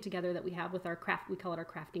monthly get together that we have with our we call it our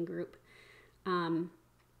crafting group. And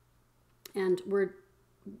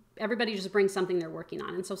everybody just brings something they're working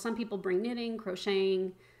on. And so some people bring knitting,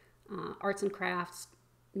 crocheting, arts and crafts,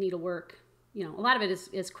 needlework. A lot of it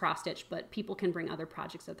is cross stitch, but people can bring other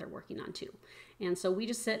projects that they're working on too. And so we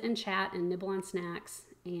just sit and chat and nibble on snacks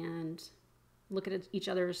and look at each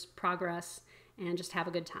other's progress and just have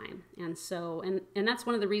a good time. And so, and that's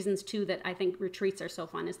one of the reasons too that I think retreats are so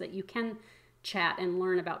fun, is that you can chat and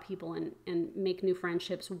learn about people and make new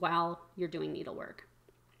friendships while you're doing needlework.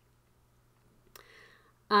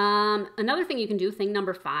 Another thing you can do, thing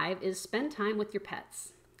number 5, is spend time with your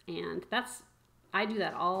pets. And I do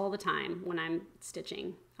that all the time when I'm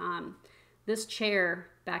stitching. This chair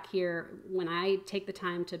back here, when I take the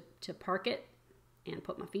time to park it and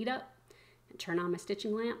put my feet up and turn on my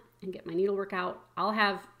stitching lamp and get my needlework out, I'll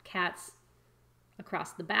have cats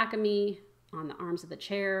across the back of me, on the arms of the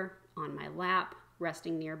chair, on my lap,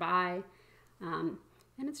 resting nearby. And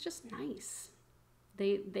it's just nice.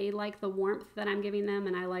 They like the warmth that I'm giving them,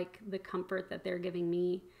 and I like the comfort that they're giving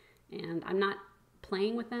me. And I'm not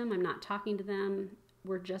playing with them. I'm not talking to them.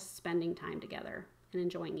 We're just spending time together and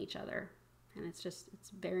enjoying each other. And it's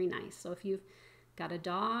very nice. So if you've got a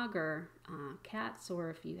dog or cats,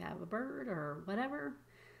 or if you have a bird or whatever,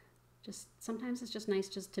 sometimes it's just nice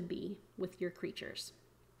just to be with your creatures.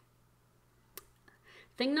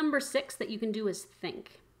 Thing number 6 that you can do is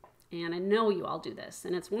think. And I know you all do this.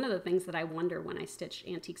 And it's one of the things that I wonder when I stitch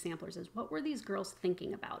antique samplers is, what were these girls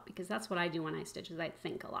thinking about? Because that's what I do when I stitch, is I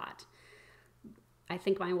think a lot. I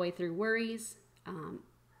think my way through worries.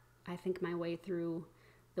 I think my way through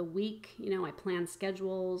the week. I plan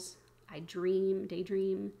schedules. I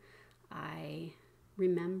daydream. I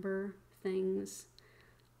remember things.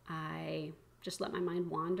 I just let my mind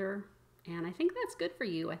wander. And I think that's good for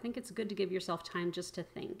you. I think it's good to give yourself time just to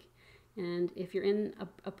think. And if you're in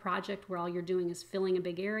a project where all you're doing is filling a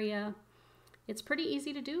big area, it's pretty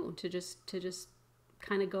easy to do, to just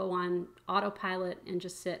kind of go on autopilot and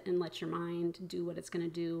just sit and let your mind do what it's going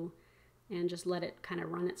to do and just let it kind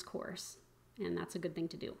of run its course. And that's a good thing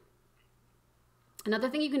to do. Another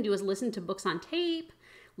thing you can do is listen to books on tape,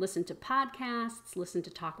 listen to podcasts, listen to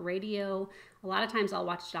talk radio. A lot of times I'll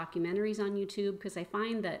watch documentaries on YouTube because I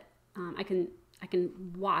find that I can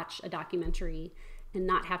watch a documentary and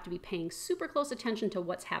not have to be paying super close attention to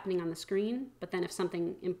what's happening on the screen. But then if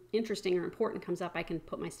something interesting or important comes up, I can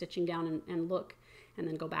put my stitching down and look and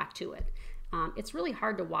then go back to it. It's really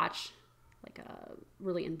hard to watch like a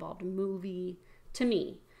really involved movie, to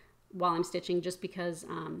me, while I'm stitching, just because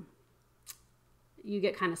you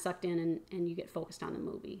get kind of sucked in and you get focused on the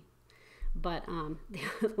movie. But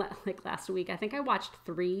like last week, I think I watched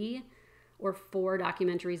 3 or 4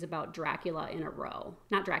 documentaries about Dracula in a row.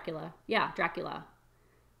 Not Dracula. Yeah, Dracula.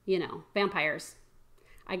 You know, vampires.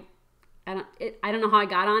 I don't know how I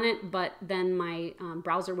got on it, but then my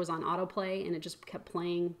browser was on autoplay and it just kept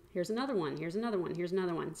playing. Here's another one. Here's another one. Here's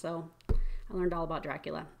another one. So I learned all about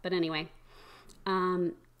Dracula. But anyway,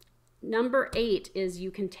 number 8 is you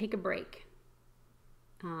can take a break.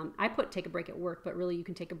 I put take a break at work, but really you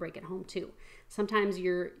can take a break at home too. Sometimes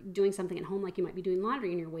you're doing something at home, like you might be doing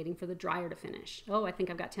laundry and you're waiting for the dryer to finish. Oh, I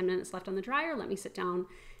think I've got 10 minutes left on the dryer. Let me sit down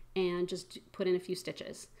and just put in a few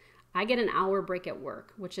stitches. I get an hour break at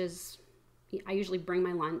work, which is, I usually bring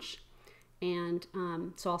my lunch. And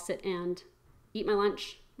so I'll sit and eat my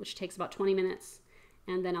lunch, which takes about 20 minutes.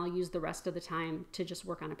 And then I'll use the rest of the time to just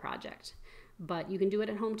work on a project. But you can do it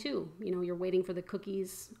at home too. You know, you're waiting for the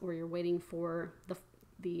cookies or you're waiting for the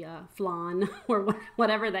flan or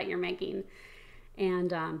whatever that you're making.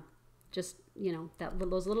 And just, you know,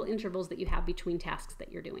 those little intervals that you have between tasks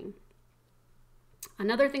that you're doing.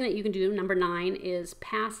 Another thing that you can do, number 9, is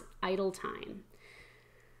pass idle time.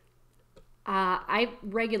 I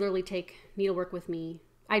regularly take needlework with me.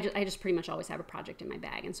 I just pretty much always have a project in my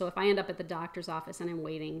bag. And so if I end up at the doctor's office and I'm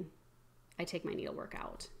waiting, I take my needlework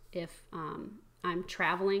out. If I'm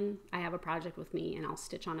traveling, I have a project with me and I'll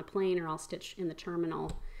stitch on a plane or I'll stitch in the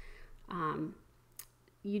terminal.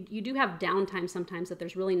 You do have downtime sometimes that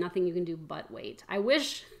there's really nothing you can do but wait. I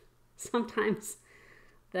wish sometimes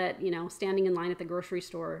that, you know, standing in line at the grocery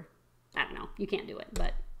store, I don't know, you can't do it,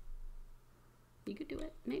 but you could do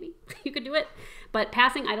it, maybe. You could do it. But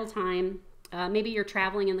passing idle time, maybe you're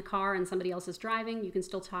traveling in the car and somebody else is driving, you can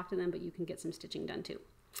still talk to them, but you can get some stitching done too.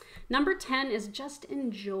 Number 10 is just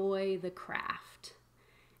enjoy the craft.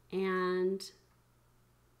 And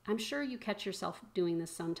I'm sure you catch yourself doing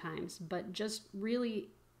this sometimes, but just really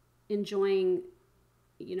enjoying,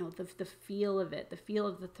 you know, the feel of it, the feel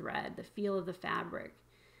of the thread, the feel of the fabric,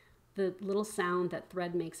 the little sound that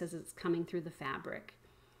thread makes as it's coming through the fabric,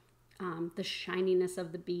 the shininess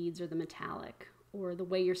of the beads or the metallic, or the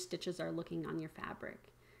way your stitches are looking on your fabric.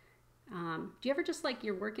 Do you ever just, like,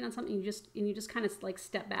 you're working on something, you just kind of like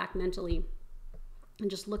step back mentally and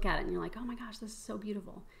just look at it and you're like, oh my gosh, this is so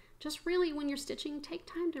beautiful. Just really, when you're stitching, take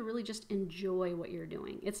time to really just enjoy what you're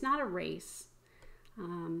doing. It's not a race.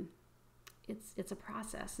 It's a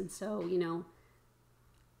process. And so, you know,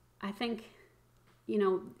 I think, you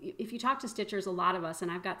know, if you talk to stitchers, a lot of us,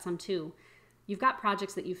 and I've got some too, you've got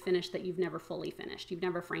projects that you've finished that you've never fully finished. You've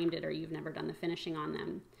never framed it or you've never done the finishing on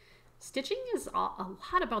them. Stitching is a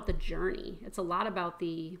lot about the journey. It's a lot about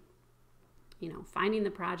the, you know, finding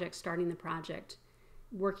the project, starting the project,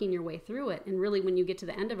 working your way through it. And really, when you get to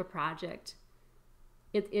the end of a project,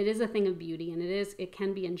 it is a thing of beauty, and it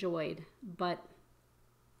can be enjoyed. But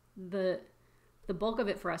the bulk of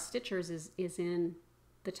it for us stitchers is in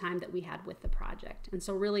the time that we had with the project. And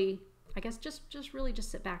so really, I guess just really just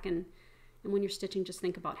sit back and when you're stitching, just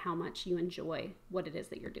think about how much you enjoy what it is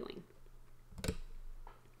that you're doing.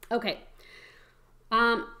 Okay.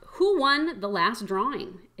 Who won the last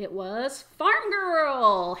drawing? It was Farm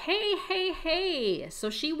Girl. Hey, hey, hey. So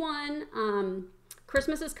she won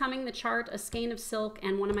Christmas is Coming, the chart, a skein of silk,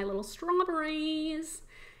 and one of my little strawberries.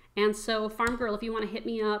 And so Farm Girl, if you want to hit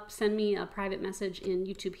me up, send me a private message in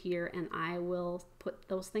YouTube here, and I will put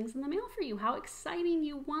those things in the mail for you. How exciting,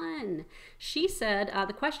 you won. She said,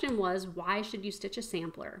 the question was, why should you stitch a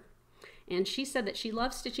sampler? And she said that she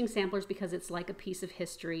loves stitching samplers because it's like a piece of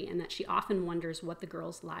history, and that she often wonders what the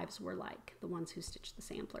girls' lives were like, the ones who stitched the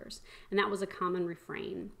samplers. And that was a common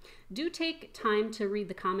refrain. Do take time to read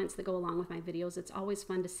the comments that go along with my videos. It's always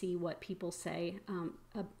fun to see what people say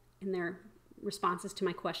in their responses to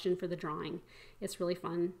my question for the drawing. It's really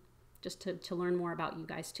fun just to learn more about you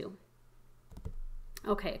guys too.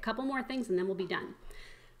 Okay, a couple more things and then we'll be done.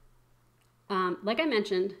 Like I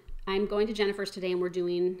mentioned, I'm going to Jennifer's today and we're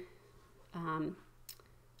doing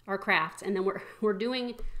our crafts, and then we're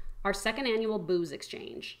doing our second annual booze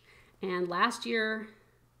exchange. And last year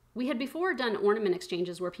we had before done ornament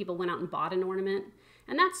exchanges where people went out and bought an ornament,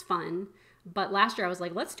 and that's fun. But last year I was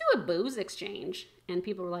like, let's do a booze exchange. And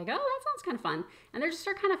people were like, oh, that sounds kind of fun. And they're just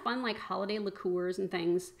kind of fun, like holiday liqueurs and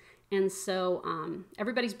things. And so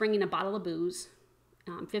everybody's bringing a bottle of booze,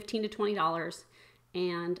 $15 to $20.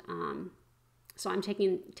 And so I'm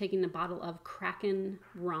taking a bottle of Kraken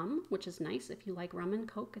rum, which is nice if you like rum and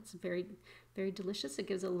Coke. It's very, very delicious. It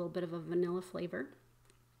gives it a little bit of a vanilla flavor.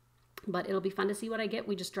 But it'll be fun to see what I get.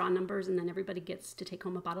 We just draw numbers, and then everybody gets to take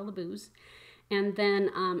home a bottle of booze. And then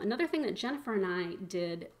another thing that Jennifer and I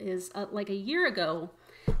did is like a year ago,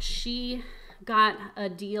 she got a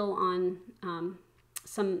deal on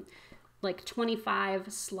some like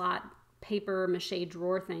 25 slot paper mache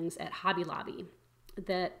drawer things at Hobby Lobby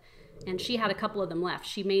and she had a couple of them left.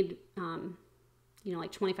 She made, you know,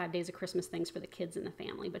 like 25 days of Christmas things for the kids in the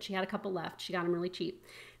family, but she had a couple left. She got them really cheap.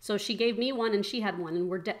 So she gave me one and she had one, and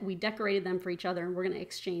we decorated them for each other, and we're going to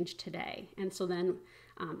exchange today. And so then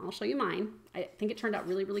I'll show you mine. I think it turned out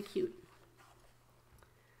really, really cute.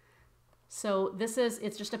 So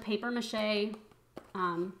it's just a paper mache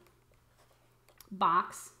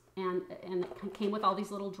box, and it came with all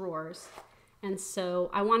these little drawers. And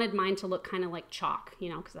so I wanted mine to look kind of like chalk, you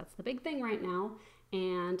know, because that's the big thing right now.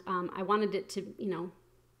 And I wanted it to, you know,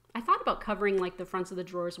 I thought about covering like the fronts of the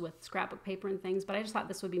drawers with scrapbook paper and things, but I just thought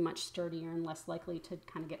this would be much sturdier and less likely to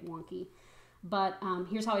kind of get wonky. But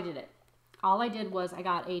here's how I did it. All I did was I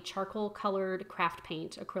got a charcoal colored craft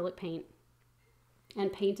paint, acrylic paint,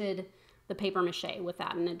 and painted the paper mache with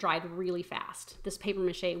that, and it dried really fast. This paper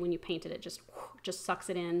mache, when you paint it, it just sucks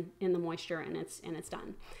it in the moisture, and it's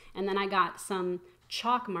done. And then I got some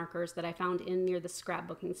chalk markers that I found near the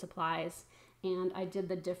scrapbooking supplies, and I did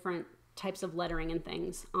the different types of lettering and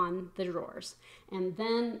things on the drawers. And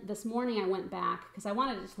then this morning I went back because I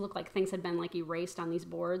wanted it to look like things had been like erased on these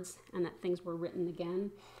boards and that things were written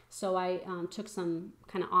again. So I took some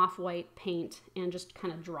kind of off-white paint and just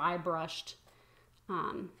kind of dry brushed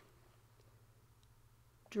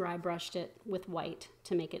it with white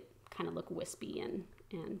to make it kind of look wispy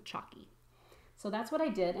and chalky. So that's what I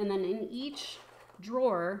did. And then in each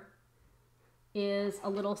drawer is a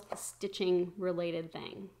little stitching related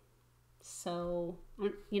thing. So,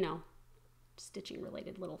 you know, stitching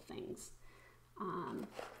related little things.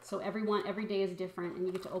 So every day is different, and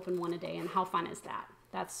you get to open one a day, and how fun is that?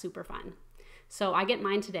 That's super fun. So I get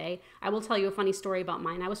mine today. I will tell you a funny story about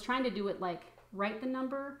mine. I was trying to do it like write the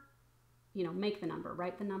number, you know, make the number,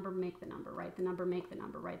 write the number, make the number, write the number, make the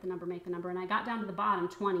number, write the number, make the number. And I got down to the bottom,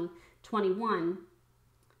 20, 21.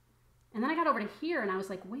 And then I got over to here and I was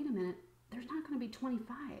like, wait a minute, there's not going to be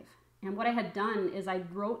 25. And what I had done is I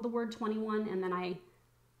wrote the word 21 and then I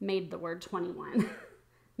made the word 21.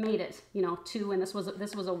 Made it, you know, 2, and this was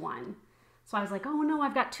a 1. So I was like, oh no,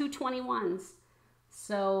 I've got 2 21s.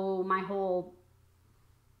 So my whole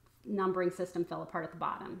numbering system fell apart at the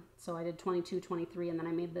bottom. So I did 22, 23, and then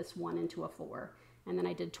I made this 1 into a 4. And then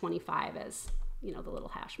I did 25 as, you know, the little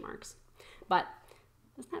hash marks. But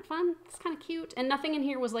isn't that fun? It's kind of cute. And nothing in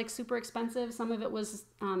here was like super expensive. Some of it was,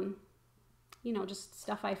 you know, just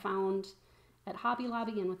stuff I found at Hobby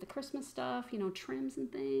Lobby and with the Christmas stuff, you know, trims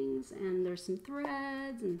and things. And there's some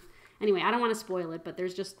threads. And anyway, I don't want to spoil it, but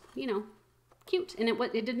there's just, you know, cute. And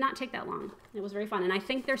it did not take that long. It was very fun. And I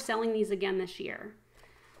think they're selling these again this year.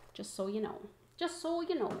 Just so you know. Just so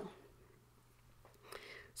you know.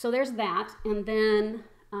 So there's that. And then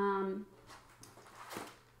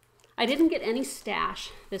I didn't get any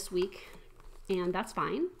stash this week. And that's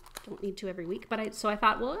fine. Don't need to every week. But so I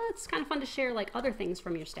thought, well, it's kind of fun to share like other things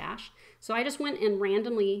from your stash. So I just went and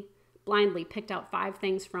randomly, blindly picked out 5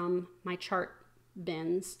 things from my chart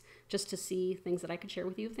bins just to see things that I could share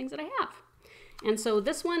with you, things that I have. And so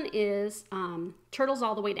this one is Turtles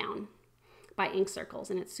All the Way Down by Ink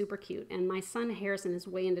Circles, and it's super cute. And my son Harrison is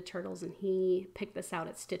way into turtles, and he picked this out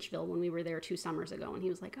at Stitchville when we were there 2 summers ago, and he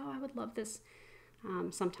was like, oh, I would love this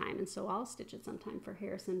sometime. And so I'll stitch it sometime for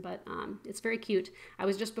Harrison, but it's very cute.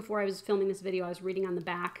 Before I was filming this video, I was reading on the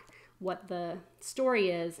back what the story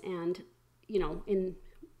is, and you know, in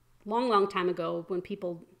long time ago, when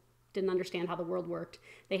people didn't understand how the world worked,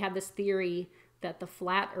 they had this theory that the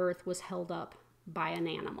flat earth was held up by an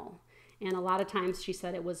animal. And a lot of times she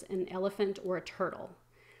said it was an elephant or a turtle.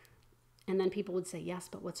 And then people would say, yes,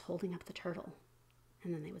 but what's holding up the turtle?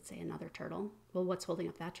 And then they would say, another turtle. Well, what's holding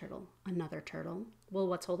up that turtle? Another turtle. Well,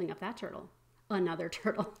 what's holding up that turtle? Another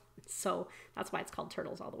turtle. So that's why it's called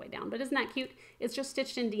Turtles All the Way Down. But isn't that cute? It's just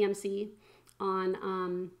stitched in DMC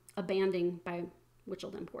on a banding by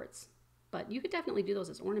Witchelled Imports. But you could definitely do those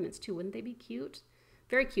as ornaments too. Wouldn't they be cute?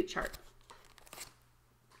 Very cute chart.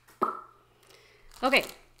 Okay,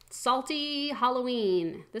 Salty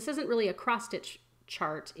Halloween. This isn't really a cross-stitch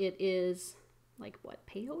chart. It is like what,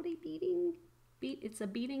 peyote beading? It's a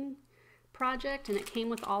beading project, and it came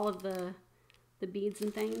with all of the beads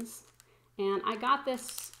and things. And I got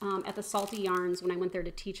this at the Salty Yarns when I went there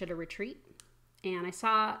to teach at a retreat. And I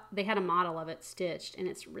saw they had a model of it stitched, and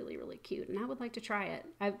it's really, really cute. And I would like to try it.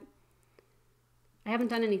 I haven't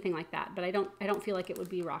done anything like that, but I don't feel like it would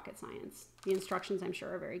be rocket science. The instructions, I'm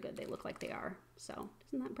sure, are very good. They look like they are. So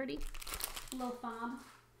isn't that pretty? A little fob.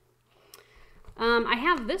 I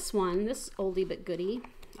have this one, this oldie but goodie,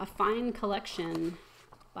 A Fine Collection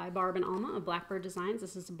by Barb and Alma of Blackbird Designs.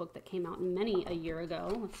 This is a book that came out many a year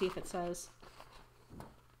ago. Let's see if it says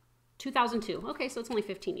 2002. Okay, so it's only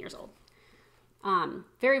 15 years old.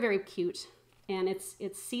 Very, very cute. And it's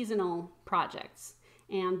seasonal projects.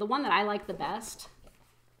 And the one that I like the best,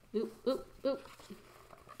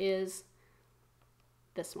 is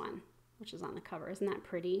this one, which is on the cover. Isn't that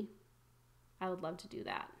pretty? I would love to do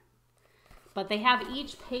that. But they have,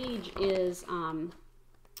 each page is,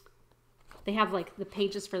 they have like the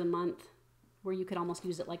pages for the month where you could almost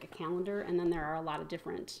use it like a calendar. And then there are a lot of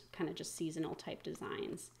different kind of just seasonal type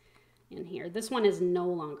designs in here. This one is no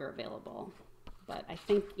longer available, but I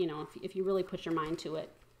think, you know, if you really put your mind to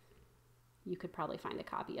it, you could probably find a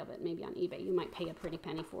copy of it, maybe on eBay. You might pay a pretty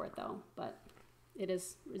penny for it though, but it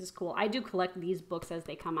is cool. I do collect these books as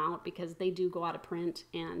they come out because they do go out of print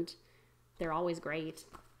and they're always great.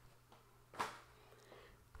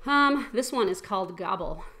 This one is called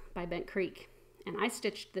Gobble by Bent Creek. And I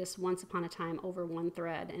stitched this once upon a time over one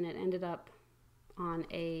thread, and it ended up on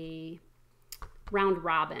a round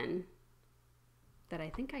robin that I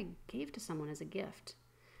think I gave to someone as a gift.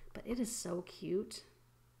 But it is so cute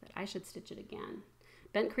that I should stitch it again.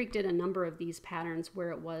 Bent Creek did a number of these patterns where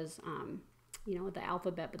it was, you know, the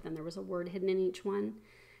alphabet, but then there was a word hidden in each one.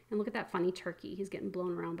 And look at that funny turkey. He's getting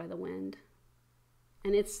blown around by the wind.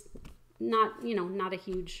 And it's not, you know, not a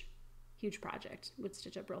huge project. Would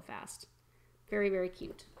stitch up real fast. Very, very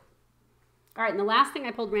cute. All right, and the last thing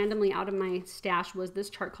I pulled randomly out of my stash was this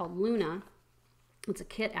chart called Luna. It's a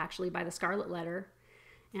kit, actually, by the Scarlet Letter.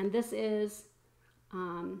 And this is,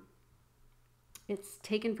 it's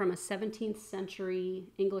taken from a 17th century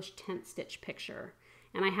English tent stitch picture.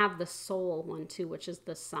 And I have the soul one, too, which is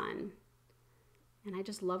the sun. And I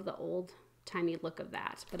just love the old-timey look of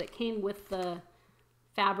that. But it came with the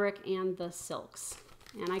fabric and the silks.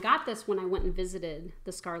 And I got this when I went and visited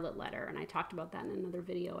the Scarlet Letter, and I talked about that in another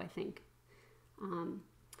video, I think.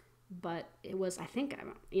 But it was, I think,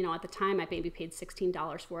 you know, at the time I maybe paid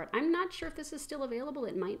 $16 for it. I'm not sure if this is still available.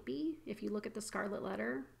 It might be if you look at the Scarlet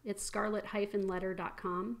Letter. It's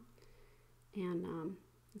scarlet-letter.com, and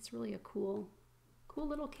it's really a cool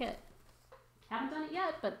little kit. Haven't done it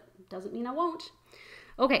yet, but doesn't mean I won't.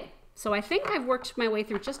 Okay. So I think I've worked my way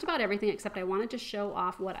through just about everything, except I wanted to show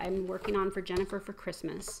off what I'm working on for Jennifer for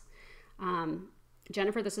Christmas.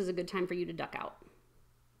 Jennifer, this is a good time for you to duck out.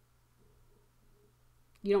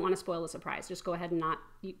 You don't want to spoil the surprise. Just go ahead and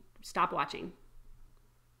stop watching.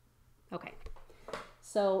 Okay.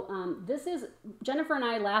 So this is, Jennifer and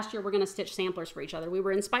I last year were going to stitch samplers for each other. We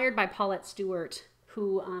were inspired by Paulette Stewart,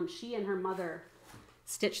 who she and her mother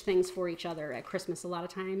stitch things for each other at Christmas a lot of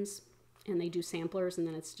times. And they do samplers, and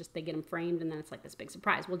then it's just, they get them framed, and then it's like this big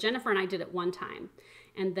surprise. Well, Jennifer and I did it one time.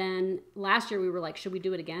 And then last year we were like, should we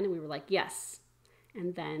do it again? And we were like, yes.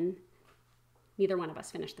 And then neither one of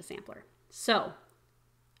us finished the sampler. So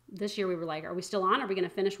this year we were like, are we still on? Are we going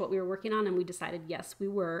to finish what we were working on? And we decided, yes, we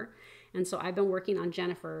were. And so I've been working on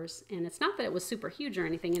Jennifer's, and it's not that it was super huge or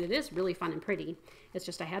anything, and it is really fun and pretty. It's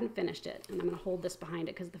just I hadn't finished it, and I'm going to hold this behind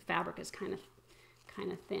it because the fabric is kind of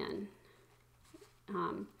thin.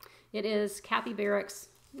 It is Kathy Barrick's,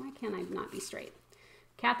 why can't I not be straight?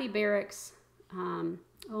 Kathy Barrick's,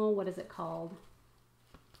 what is it called?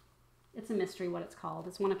 It's a mystery what it's called.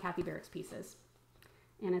 It's one of Kathy Barrick's pieces,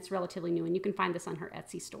 and it's relatively new, and you can find this on her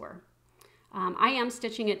Etsy store. I am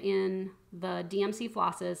stitching it in the DMC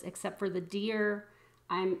flosses, except for the deer.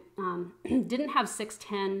 I didn't have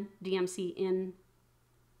 610 DMC in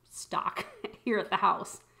stock here at the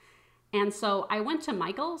house. And so I went to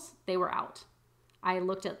Michael's, they were out. I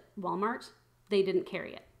looked at Walmart, they didn't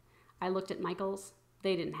carry it. I looked at Michael's,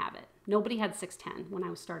 they didn't have it. Nobody had 610 when I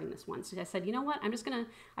was starting this one. So I said, you know what, I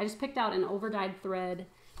just picked out an overdyed thread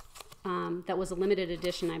that was a limited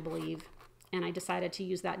edition, I believe. And I decided to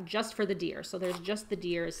use that just for the deer. So there's just the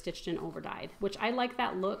deer is stitched in overdyed, which I like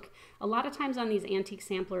that look. A lot of times on these antique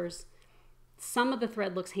samplers, some of the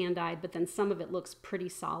thread looks hand-dyed, but then some of it looks pretty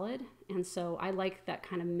solid. And so I like that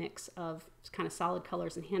kind of mix of kind of solid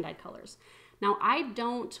colors and hand-dyed colors. Now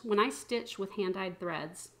when I stitch with hand-dyed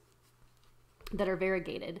threads that are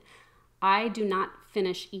variegated, I do not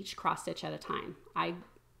finish each cross stitch at a time. I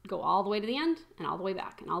go all the way to the end and all the way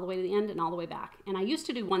back and all the way to the end and all the way back. And I used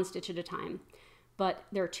to do one stitch at a time, but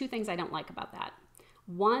there are two things I don't like about that.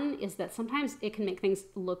 One is that sometimes it can make things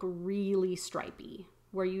look really stripy,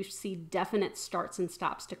 where you see definite starts and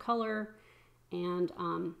stops to color, and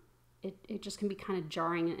it just can be kind of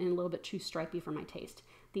jarring and a little bit too stripy for my taste.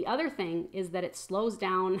 The other thing is that it slows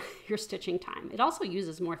down your stitching time. It also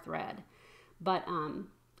uses more thread, but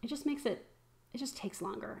it just takes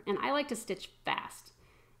longer. And I like to stitch fast.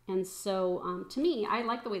 And so to me, I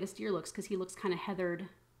like the way this deer looks because he looks kind of heathered,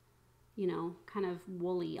 you know, kind of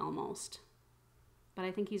woolly almost. But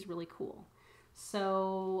I think he's really cool.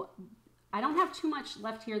 So I don't have too much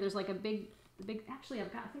left here. There's like a big, actually I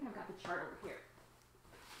think I've got the chart over here.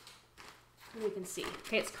 And you can see.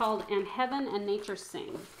 Okay, it's called And Heaven and Nature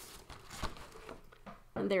Sing.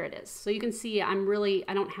 And there it is. So you can see I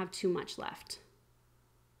don't have too much left.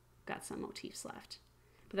 Got some motifs left.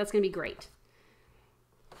 But that's going to be great.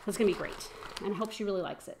 That's going to be great. And I hope she really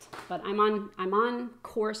likes it. But I'm on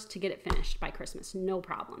course to get it finished by Christmas. No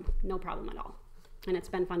problem. No problem at all. And it's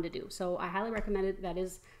been fun to do. So I highly recommend it. That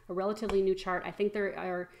is a relatively new chart. I think there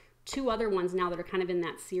are 2 other ones now that are kind of in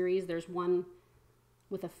that series. There's one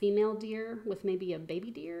with a female deer with maybe a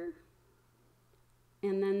baby deer.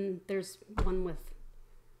 And then there's one with,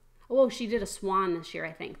 oh, she did a swan this year,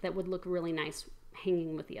 I think, that would look really nice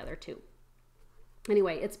hanging with the other 2.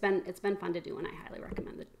 Anyway, it's been fun to do, and I highly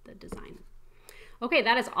recommend the design. Okay,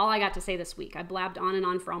 that is all I got to say this week. I blabbed on and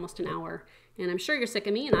on for almost an hour, and I'm sure you're sick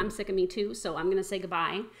of me, and I'm sick of me too, so I'm going to say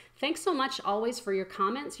goodbye. Thanks so much always for your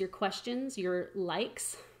comments, your questions, your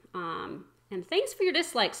likes, and thanks for your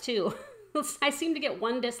dislikes too. I seem to get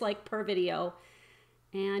 1 dislike per video.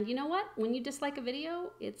 And you know what? When you dislike a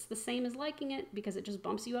video, it's the same as liking it because it just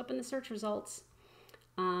bumps you up in the search results.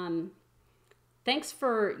 Thanks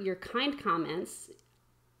for your kind comments.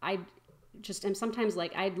 I just am sometimes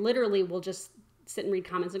like, I literally will just sit and read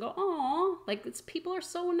comments and go, oh, like people are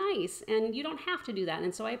so nice, and you don't have to do that.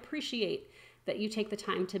 And so I appreciate that you take the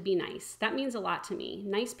time to be nice. That means a lot to me.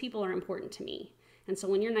 Nice people are important to me. And so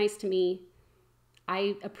when you're nice to me,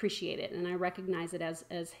 I appreciate it, and I recognize it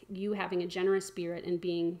as you having a generous spirit and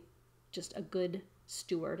being just a good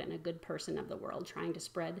steward and a good person of the world, trying to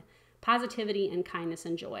spread positivity and kindness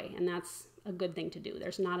and joy. And that's a good thing to do.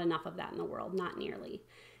 There's not enough of that in the world, not nearly.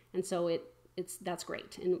 And so that's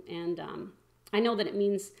great. And I know that it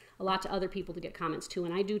means a lot to other people to get comments too.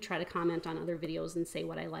 And I do try to comment on other videos and say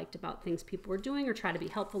what I liked about things people were doing, or try to be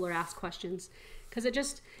helpful or ask questions, because it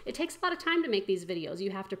takes a lot of time to make these videos.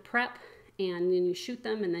 You have to prep, and then you shoot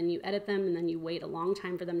them, and then you edit them, and then you wait a long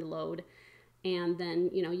time for them to load. And then,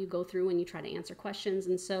 you go through and you try to answer questions.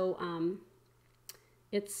 And so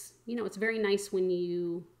it's very nice when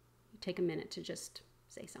you take a minute to just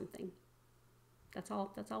say something. That's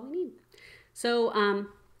all we need. So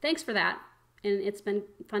thanks for that. And it's been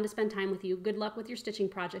fun to spend time with you. Good luck with your stitching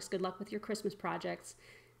projects. Good luck with your Christmas projects.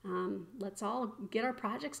 Let's all get our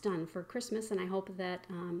projects done for Christmas. And I hope that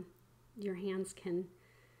your hands can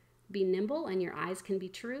be nimble, and your eyes can be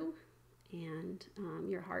true, and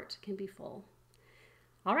your heart can be full.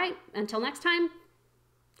 All right, until next time,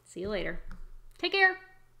 see you later. Take care.